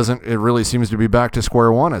just doesn't. It really seems to be back to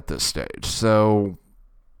square one at this stage. So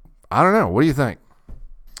I don't know. What do you think?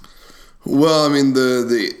 Well, I mean,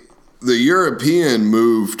 the European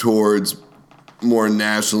move towards more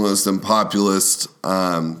nationalist and populist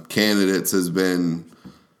candidates has been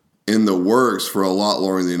in the works for a lot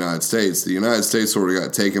longer in the United States. The United States sort of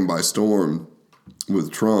got taken by storm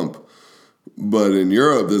with Trump. But in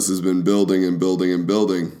Europe, this has been building and building and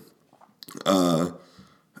building.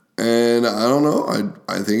 And I don't know.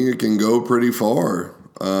 I think it can go pretty far.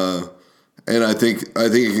 And I think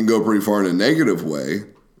it can go pretty far in a negative way,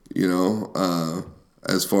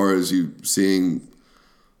 as far as you seeing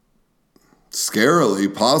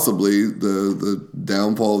scarily, possibly, the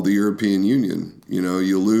downfall of the European Union.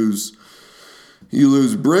 You lose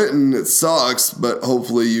Britain, it sucks, but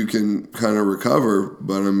hopefully you can kind of recover.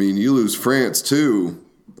 But, I mean, you lose France, too,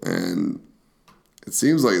 and it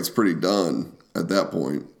seems like it's pretty done at that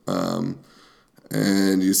point.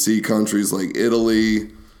 And you see countries like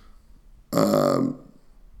Italy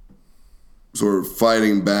sort of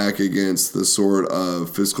fighting back against the sort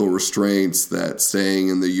of fiscal restraints that staying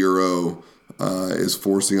in the euro is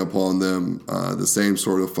forcing upon them. The same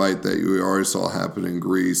sort of fight that you already saw happen in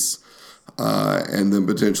Greece. And then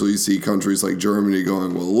potentially you see countries like Germany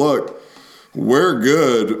going, well, look, we're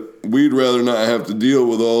good. We'd rather not have to deal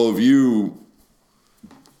with all of you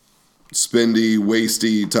spendy,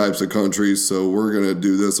 wasty types of countries, so we're going to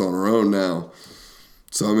do this on our own now.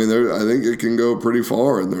 So, I mean, I think it can go pretty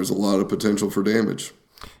far, and there's a lot of potential for damage.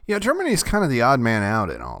 Yeah, Germany's kind of the odd man out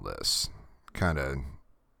in all this, kind of,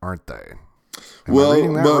 aren't they?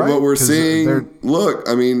 But we're seeing, look,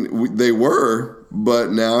 I mean, they were,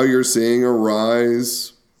 but now you're seeing a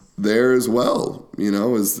rise there as well,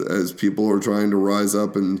 as people are trying to rise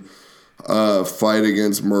up and fight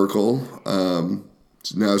against Merkel.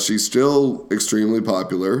 Now, she's still extremely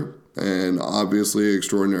popular and obviously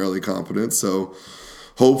extraordinarily competent, so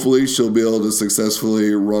hopefully she'll be able to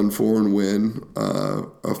successfully run for and win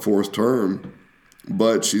a fourth term.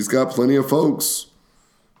 But she's got plenty of folks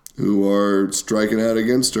who are striking out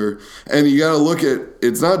against her. And you got to look at,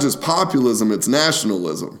 it's not just populism, it's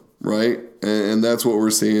nationalism, right? And that's what we're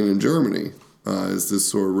seeing in Germany, is this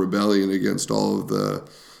sort of rebellion against all of the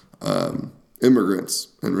immigrants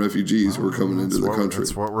and refugees who are coming into the country.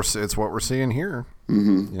 It's what we're seeing here.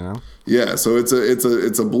 Mm-hmm. Yeah, so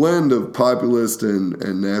it's a blend of populist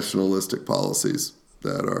and nationalistic policies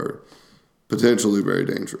that are potentially very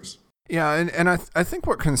dangerous. Yeah, and I think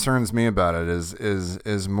what concerns me about it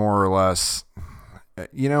is more or less,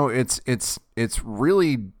 it's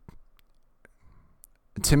really,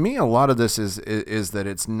 to me, a lot of this is that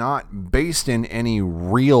it's not based in any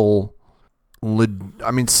real. And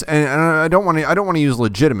I don't want to use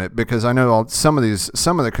legitimate, because I know some of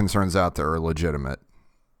the concerns out there are legitimate,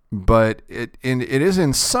 but it is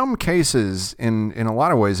in some cases, in a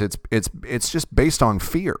lot of ways, it's just based on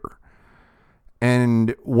fear.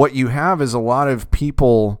 And what you have is a lot of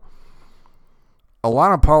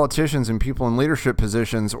politicians and people in leadership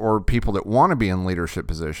positions, or people that want to be in leadership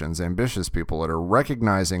positions, ambitious people that are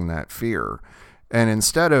recognizing that fear, and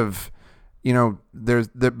instead of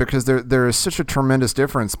because there is such a tremendous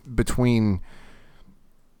difference between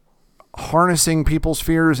harnessing people's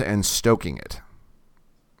fears and stoking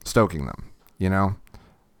them,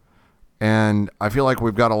 And I feel like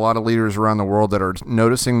we've got a lot of leaders around the world that are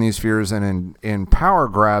noticing these fears, and in power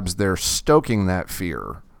grabs, they're stoking that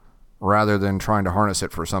fear rather than trying to harness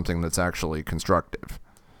it for something that's actually constructive.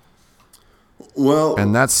 Well,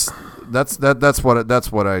 and that's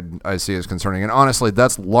what I see as concerning, and honestly,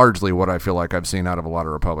 that's largely what I feel like I've seen out of a lot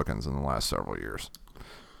of Republicans in the last several years,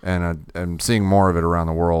 and I'm seeing more of it around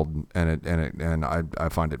the world, and I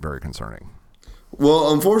find it very concerning.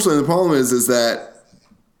 Well, unfortunately, the problem is that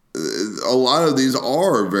a lot of these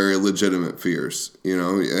are very legitimate fears,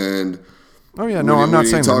 and I'm not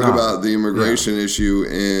saying talk about the immigration issue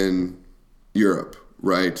in Europe.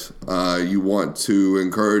 Right. You want to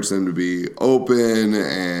encourage them to be open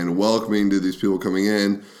and welcoming to these people coming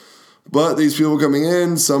in. But these people coming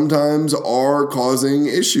in sometimes are causing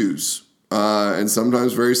issues, and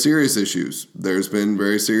sometimes very serious issues. There's been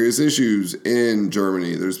very serious issues in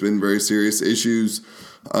Germany. There's been very serious issues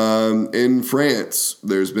in France.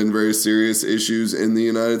 There's been very serious issues in the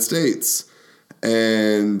United States.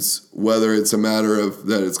 And whether it's a matter of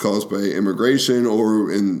that it's caused by immigration,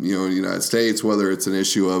 or in the United States, whether it's an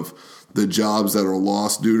issue of the jobs that are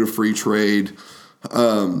lost due to free trade,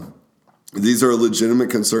 these are legitimate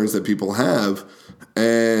concerns that people have,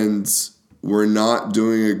 and we're not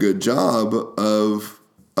doing a good job of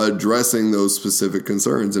addressing those specific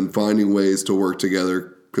concerns and finding ways to work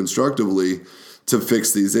together constructively to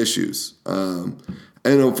fix these issues. And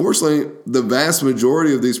unfortunately, the vast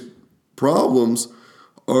majority of these problems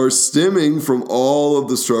are stemming from all of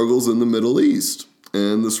the struggles in the Middle East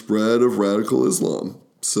and the spread of radical Islam.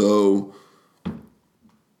 So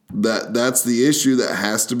that's the issue that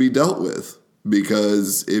has to be dealt with.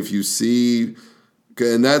 because if you see,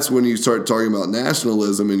 and that's when you start talking about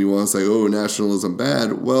nationalism and you want to say, oh, nationalism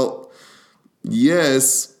bad. Well,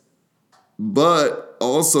 yes, but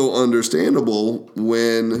also understandable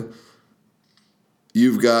when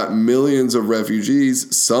you've got millions of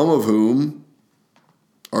refugees, some of whom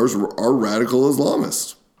are radical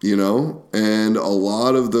Islamists, and a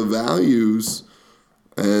lot of the values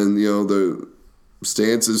and, the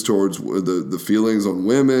stances towards the feelings on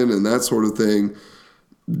women and that sort of thing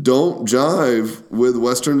don't jive with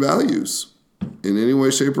Western values in any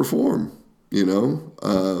way, shape, or form. You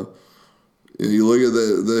look at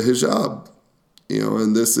the hijab,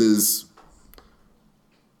 and this is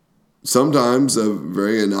sometimes a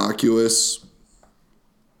very innocuous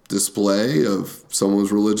display of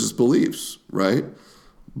someone's religious beliefs, right?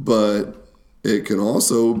 But it can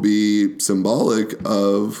also be symbolic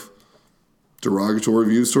of derogatory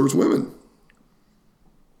views towards women.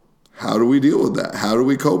 How do we deal with that? How do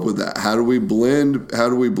we cope with that? How do we blend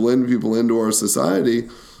people into our society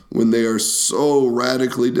when they are so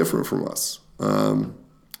radically different from us? And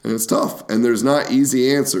it's tough. And there's not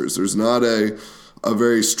easy answers. There's not a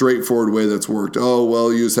very straightforward way that's worked. Oh,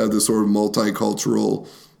 well, you just have this sort of multicultural,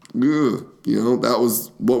 that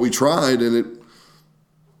was what we tried and it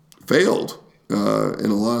failed in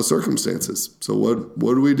a lot of circumstances. So what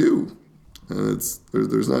do we do? And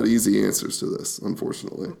there's not easy answers to this,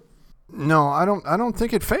 unfortunately. No, I don't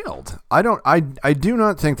think it failed. I do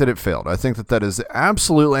not think that it failed. I think that is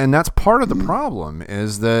absolutely, and that's part of the problem,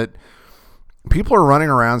 is that people are running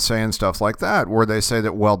around saying stuff like that, where they say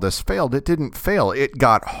that, well, this failed. It didn't fail. It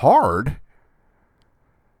got hard,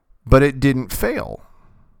 but it didn't fail.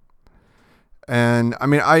 And I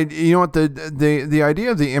mean, the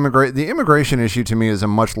idea of the immigration issue to me is a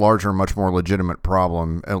much larger, much more legitimate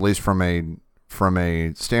problem, at least from a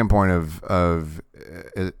standpoint of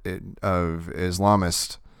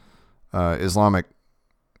Islamic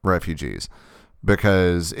refugees,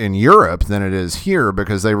 because in Europe than it is here,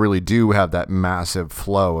 because they really do have that massive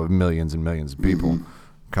flow of millions and millions of people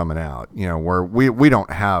coming out, where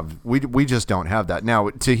we just don't have that. Now,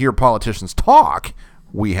 to hear politicians talk,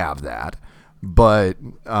 we have that, but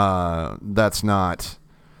that's not,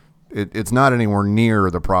 it's not anywhere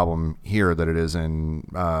near the problem here that it is in,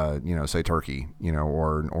 say Turkey,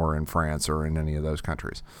 or in France or in any of those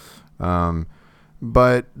countries.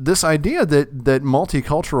 But this idea that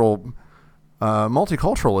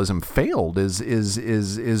multiculturalism failed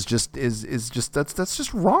is just that's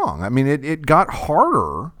just wrong. I mean, it got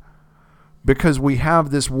harder because we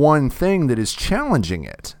have this one thing that is challenging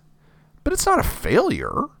it, but it's not a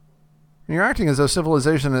failure. You're acting as though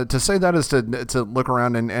civilization, to say that is to look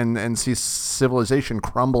around and see civilization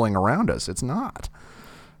crumbling around us. It's not.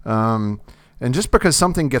 And just because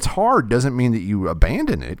something gets hard doesn't mean that you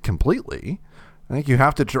abandon it completely. I think you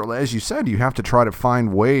have to, as you said, you have to try to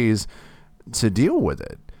find ways to deal with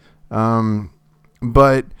it.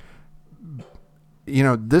 But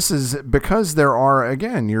this is because there are,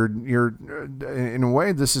 again, you're in a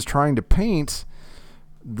way, this is trying to paint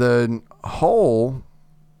the whole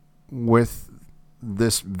with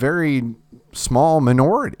this very small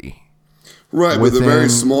minority. Right, but the very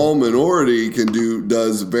small minority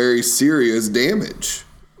does very serious damage.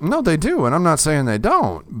 No, they do, and I'm not saying they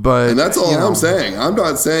don't, but and that's all I'm saying. I'm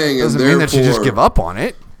not saying doesn't mean that you just give up on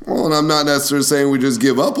it. Well, and I'm not necessarily saying we just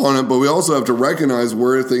give up on it, but we also have to recognize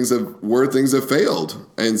where things have failed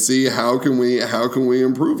and see how can we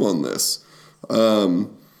improve on this.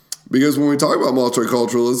 Because when we talk about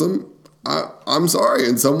multiculturalism, I'm sorry,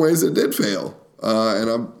 in some ways it did fail, and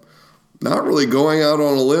I'm not really going out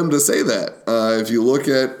on a limb to say that. If you look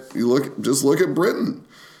at Britain,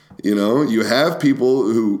 you have people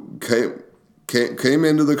who came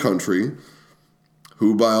into the country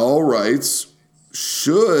who, by all rights,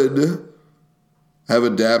 should have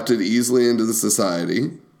adapted easily into the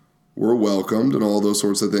society, were welcomed, and all those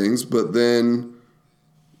sorts of things. But then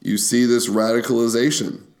you see this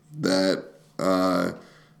radicalization that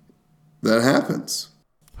happens.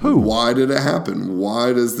 Who? Why did it happen?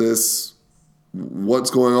 Why does this? What's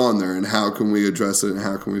going on there, and how can we address it, and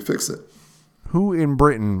how can we fix it? Who in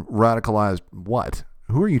Britain radicalized what?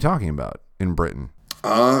 Who are you talking about in Britain?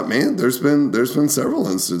 Man, there's been several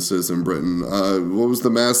instances in Britain. What was the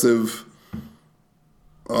massive?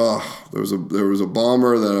 There was a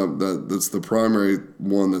bomber that's the primary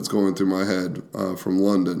one that's going through my head from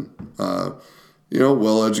London.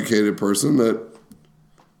 Well-educated person that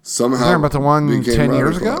somehow about the one 10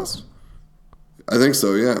 years ago. I think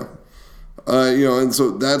so. Yeah. And so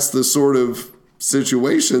that's the sort of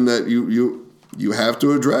situation that you have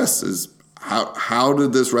to address is how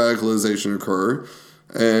did this radicalization occur,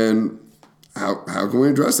 and how can we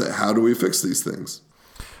address it? How do we fix these things?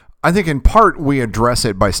 I think in part we address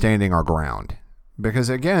it by standing our ground, because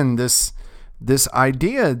again, this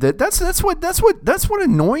idea that's what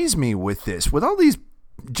annoys me with this, with all these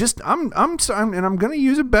I'm going to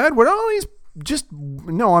use a bad word, all these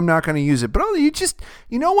no, I'm not going to use it, but all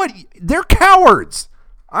you know what? They're cowards.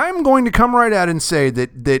 I'm going to come right out and say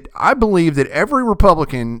that I believe that every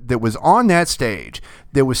Republican that was on that stage,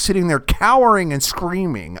 that was sitting there cowering and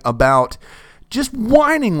screaming about, just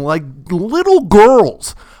whining like little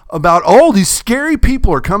girls about, oh, these scary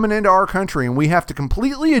people are coming into our country and we have to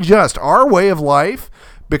completely adjust our way of life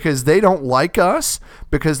because they don't like us,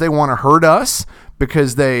 because they want to hurt us,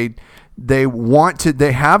 because they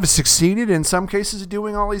have succeeded in some cases of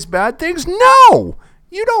doing all these bad things. No,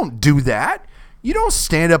 you don't do that. You don't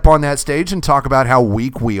stand up on that stage and talk about how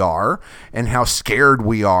weak we are and how scared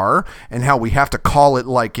we are and how we have to call it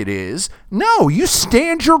like it is. No, you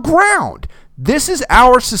stand your ground. This is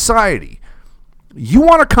our society. You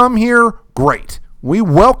want to come here? Great. We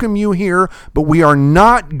welcome you here, but we are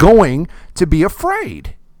not going to be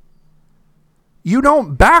afraid. You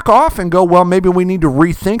don't back off and go, well, maybe we need to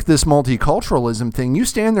rethink this multiculturalism thing. You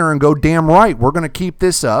stand there and go, damn right, we're going to keep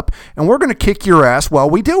this up and we're going to kick your ass while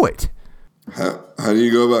we do it. How do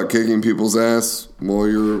you go about kicking people's ass while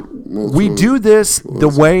you're... We do this the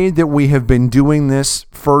way that we have been doing this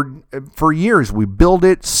for years. We build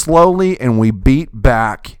it slowly and we beat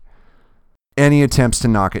back any attempts to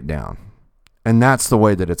knock it down. And that's the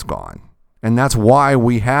way that it's gone. And that's why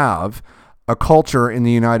we have a culture in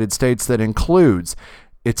the United States that includes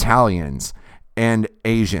Italians and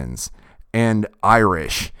Asians and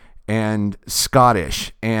Irish and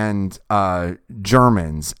Scottish and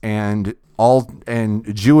Germans and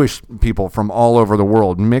Jewish people from all over the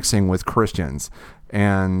world mixing with Christians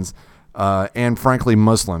and frankly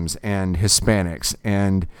Muslims and Hispanics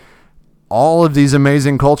and all of these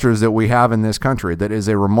amazing cultures that we have in this country. That is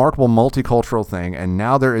a remarkable multicultural thing, and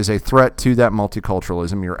now there is a threat to that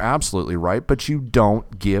multiculturalism. You're absolutely right, but you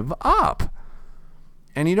don't give up.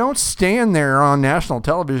 And you don't stand there on national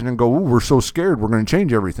television and go, ooh, we're so scared, we're going to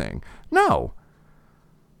change everything. No.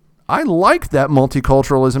 I like that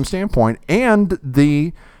multiculturalism standpoint, and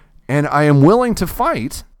I am willing to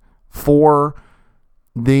fight for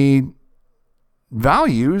the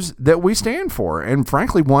values that we stand for. And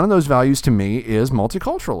frankly, one of those values to me is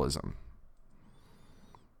multiculturalism.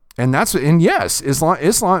 And yes,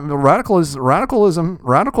 radical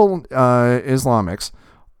Islamics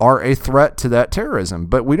are a threat to that terrorism,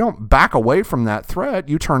 but we don't back away from that threat.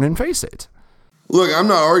 You turn and face it. Look, I'm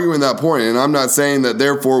not arguing that point, and I'm not saying that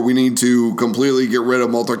therefore we need to completely get rid of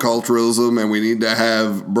multiculturalism and we need to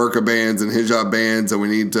have burqa bans and hijab bans and we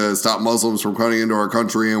need to stop Muslims from coming into our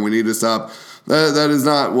country and we need to stop. That is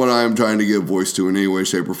not what I'm trying to give voice to in any way,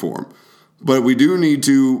 shape, or form. But we do need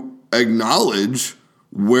to acknowledge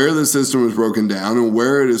where the system is broken down and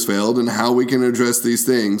where it has failed and how we can address these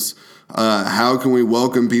things. How can we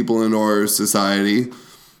welcome people into our society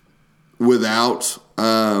without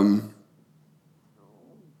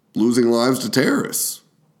losing lives to terrorists?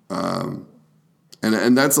 And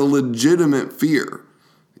that's a legitimate fear.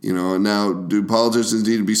 You know, now, do politicians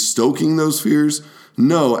need to be stoking those fears?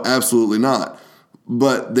 No, absolutely not.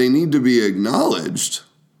 But they need to be acknowledged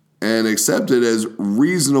and accepted as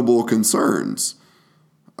reasonable concerns.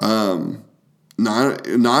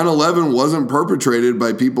 9/11 wasn't perpetrated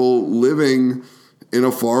by people living in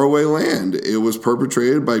a faraway land. It was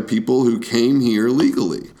perpetrated by people who came here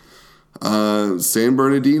legally. San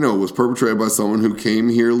Bernardino was perpetrated by someone who came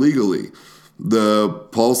here legally. The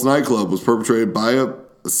Pulse nightclub was perpetrated by a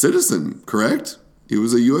citizen, correct? He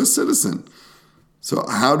was a U.S. citizen. So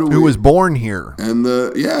how do we... Who was born here. And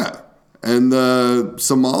the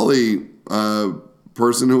Somali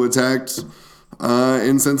person who attacked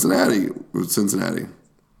in Cincinnati,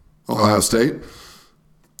 Ohio State.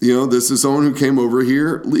 You know, this is someone who came over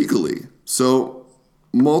here legally. So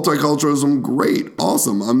multiculturalism, great,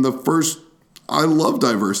 awesome. I love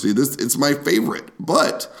diversity. It's my favorite.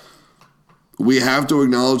 But we have to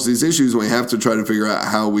acknowledge these issues and we have to try to figure out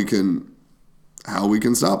how we can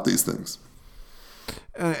stop these things.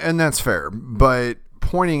 And that's fair, but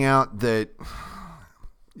pointing out that,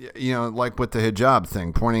 you know, like with the hijab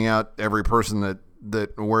thing, pointing out every person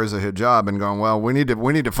that wears a hijab and going, well, we need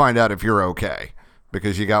to find out if you're okay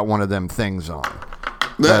because you got one of them things on.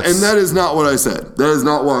 That is not what I said. That is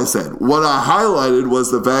not what I said. What I highlighted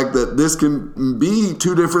was the fact that this can be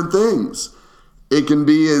two different things. It can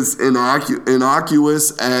be as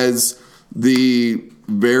innocuous as the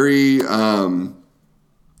very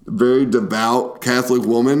devout Catholic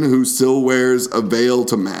woman who still wears a veil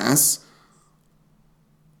to Mass,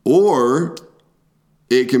 or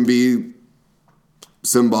it can be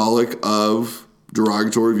symbolic of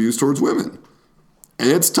derogatory views towards women.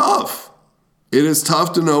 And it's tough. It is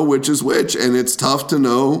tough to know which is which, and it's tough to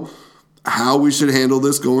know how we should handle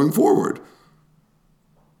this going forward.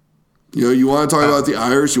 You know, you want to talk about the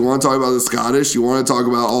Irish, you want to talk about the Scottish, you want to talk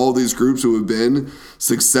about all these groups who have been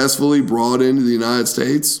successfully brought into the United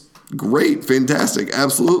States. Great, fantastic,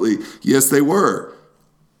 absolutely. Yes, they were.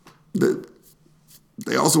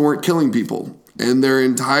 They also weren't killing people. And their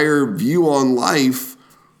entire view on life,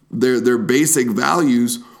 their basic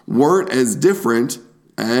values weren't as different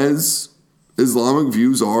as Islamic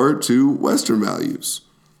views are to Western values.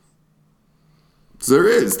 So there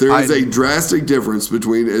is a drastic difference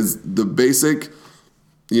between the basic,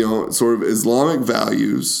 sort of Islamic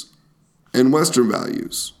values and Western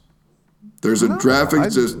values. There's a graphic.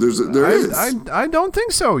 I don't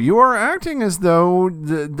think so. You are acting as though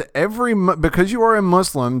because you are a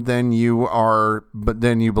Muslim, then you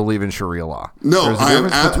believe in Sharia law. No,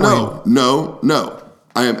 no.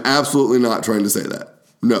 I am absolutely not trying to say that.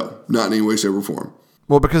 No, not in any way, shape, or form.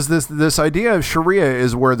 Well, because this idea of Sharia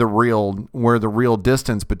is where the real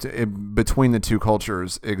distance between the two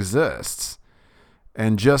cultures exists,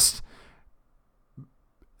 and just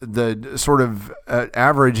the sort of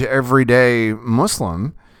average everyday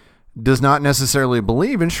Muslim does not necessarily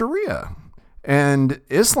believe in Sharia. And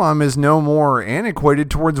Islam is no more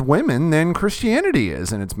antiquated towards women than Christianity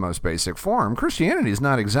is in its most basic form. Christianity is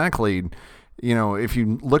not exactly, if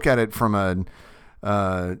you look at it from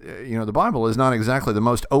the Bible is not exactly the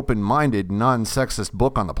most open-minded, non-sexist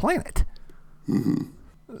book on the planet. Mm-hmm.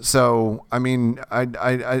 So, I mean,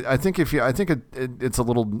 I think it's a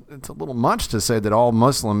little much to say that all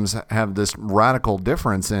Muslims have this radical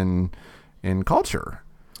difference in culture.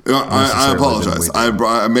 I apologize.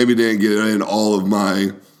 I maybe didn't get in all of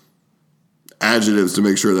my adjectives to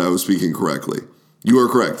make sure that I was speaking correctly. You are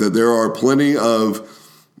correct that there are plenty of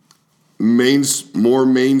more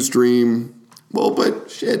mainstream. Well, but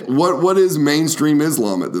shit, what is mainstream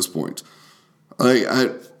Islam at this point?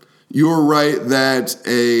 You're right that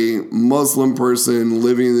a Muslim person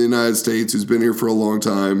living in the United States who's been here for a long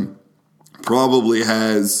time probably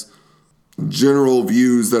has general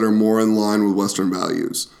views that are more in line with Western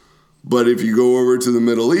values. But if you go over to the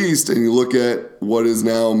Middle East and you look at what is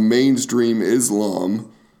now mainstream Islam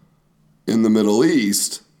in the Middle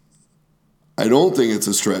East, I don't think it's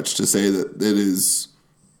a stretch to say that it is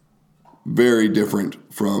very different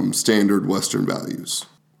from standard Western values.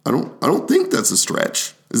 I don't think that's a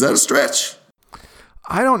stretch. Is that a stretch?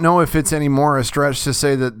 I don't know if it's any more a stretch to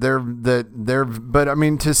say that but I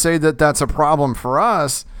mean, to say that that's a problem for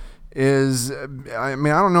us is, I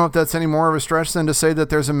mean, I don't know if that's any more of a stretch than to say that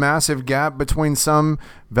there's a massive gap between some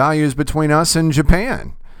values between us and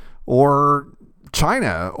Japan or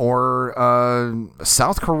China or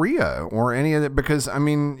South Korea or any of that, because I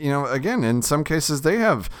mean, again, in some cases they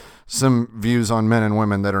have some views on men and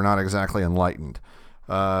women that are not exactly enlightened,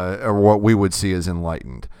 or what we would see as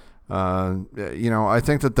enlightened. I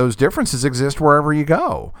think that those differences exist wherever you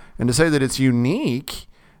go, and to say that it's unique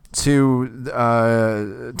to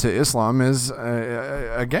Islam is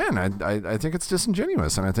again, I think it's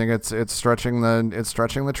disingenuous, and I think it's stretching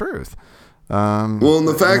the truth. Well, and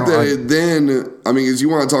the fact as you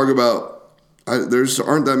want to talk about,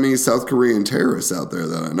 aren't that many South Korean terrorists out there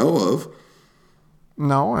that I know of.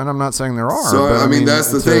 No, and I'm not saying there are. So, but I mean,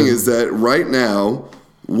 that's the thing is that right now,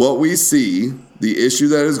 what we see, the issue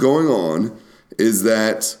that is going on is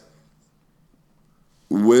that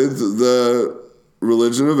with the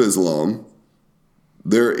religion of Islam,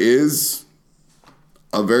 there is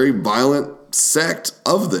a very violent sect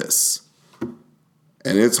of this.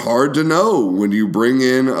 And it's hard to know when you bring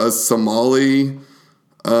in a Somali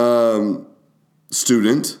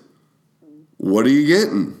student, what are you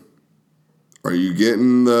getting? Are you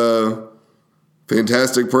getting the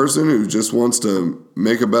fantastic person who just wants to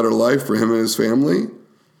make a better life for him and his family?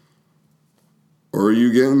 Or are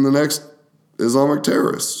you getting the next Islamic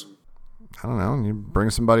terrorist? I don't know. You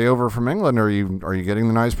bring somebody over from England, are you getting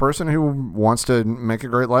the nice person who wants to make a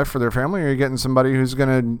great life for their family, or are you getting somebody who's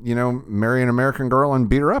going to, marry an American girl and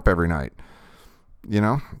beat her up every night?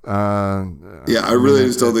 Yeah, I really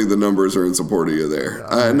just don't think the numbers are in support of you there.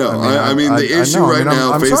 The issue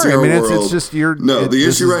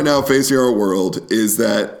right now facing our world is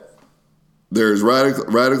that there's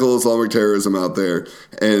radical Islamic terrorism out there,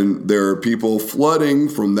 and there are people flooding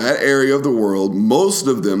from that area of the world, most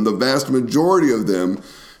of them, the vast majority of them,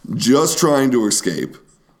 just trying to escape.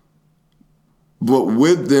 But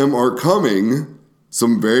with them are coming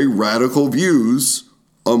some very radical views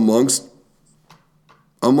amongst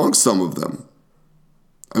some of them.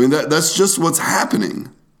 I mean, that's just what's happening,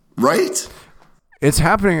 right? It's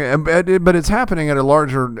happening, but it's happening on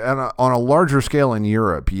a larger scale in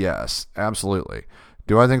Europe. Yes, absolutely.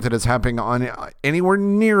 Do I think that it's happening on anywhere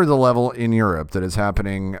near the level in Europe that it's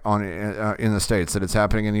happening on in the States? That it's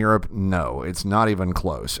happening in Europe? No, it's not even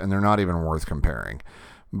close, and they're not even worth comparing.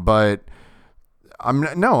 But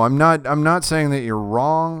I'm not saying that you're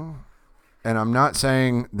wrong, and I'm not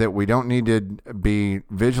saying that we don't need to be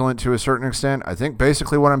vigilant to a certain extent. I think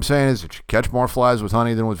basically what I'm saying is that you catch more flies with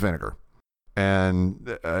honey than with vinegar.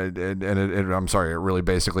 And I'm sorry, it really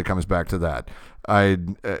basically comes back to that.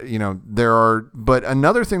 But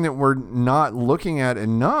another thing that we're not looking at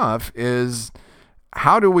enough is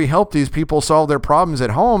how do we help these people solve their problems at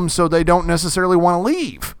home so they don't necessarily want to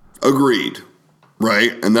leave? Agreed.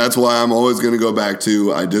 Right. And that's why I'm always going to go back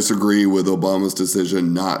to, I disagree with Obama's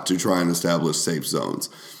decision not to try and establish safe zones.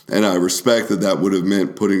 And I respect that would have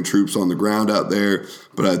meant putting troops on the ground out there.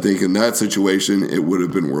 But I think in that situation, it would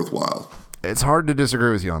have been worthwhile. It's hard to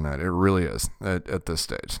disagree with you on that. It really is at this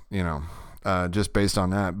stage, just based on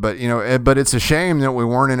that. But, but it's a shame that we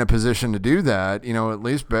weren't in a position to do that, at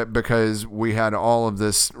least because we had all of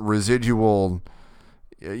this residual,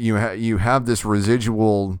 you have this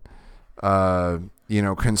residual,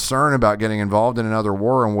 concern about getting involved in another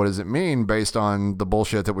war and what does it mean based on the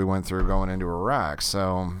bullshit that we went through going into Iraq.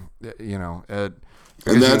 So,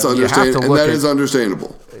 and that's understandable. And that is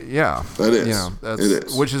understandable. Yeah, that is. It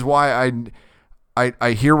is. Which is why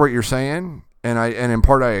I hear what you're saying, and in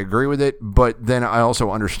part I agree with it. But then I also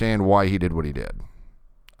understand why he did what he did.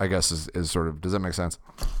 I guess is sort of, does that make sense?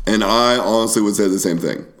 And I honestly would say the same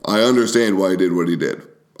thing. I understand why he did what he did.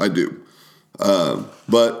 I do.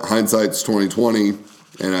 But hindsight's 2020,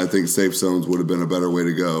 and I think safe zones would have been a better way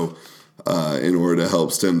to go in order to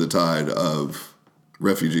help stem the tide of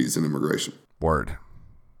refugees and immigration. Word.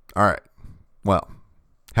 All right. Well,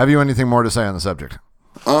 have you anything more to say on the subject?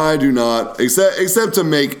 I do not, except to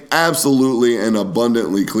make absolutely and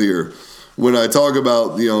abundantly clear, when I talk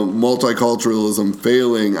about multiculturalism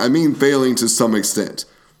failing, I mean failing to some extent.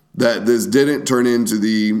 That this didn't turn into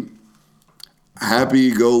the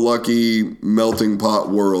happy-go-lucky melting pot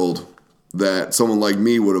world that someone like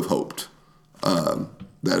me would have hoped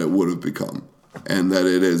that it would have become, and that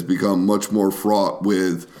it has become much more fraught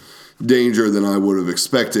with danger than I would have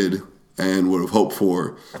expected and would have hoped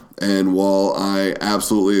for. And while I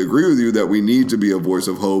absolutely agree with you that we need to be a voice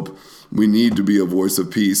of hope, we need to be a voice of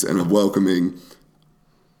peace and of welcoming,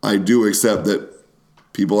 I do accept that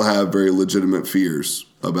people have very legitimate fears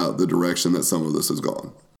about the direction that some of this has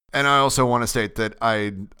gone. And I also want to state that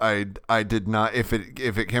I did not, if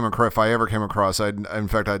I ever came across, I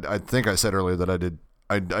think I said earlier that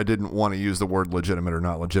I didn't want to use the word legitimate or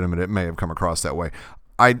not legitimate. It may have come across that way.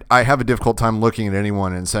 I have a difficult time looking at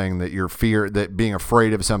anyone and saying that being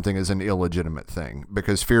afraid of something is an illegitimate thing,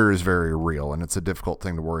 because fear is very real and it's a difficult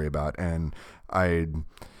thing to worry about. And I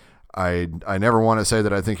never want to say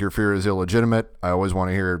that I think your fear is illegitimate. I always want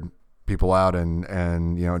to hear people out and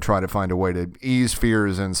try to find a way to ease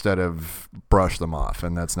fears instead of brush them off.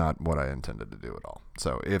 And that's not what I intended to do at all.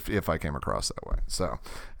 So if I came across that way. So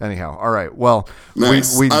anyhow, all right. Well,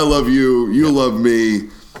 nice. I love you. You love me.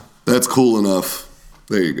 That's cool enough.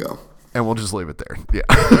 There you go. And we'll just leave it there. Yeah.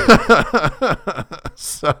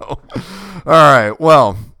 So, all right.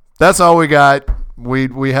 Well, that's all we got.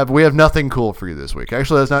 We have nothing cool for you this week.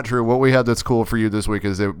 Actually, that's not true. What we have that's cool for you this week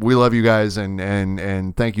is that we love you guys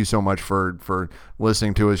and thank you so much for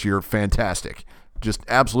listening to us. You're fantastic. Just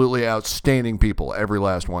absolutely outstanding people, every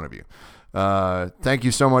last one of you. Thank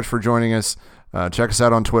you so much for joining us. Check us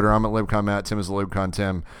out on Twitter. I'm at LibconMatt. Tim is at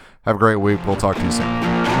LibconTim. Have a great week. We'll talk to you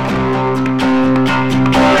soon.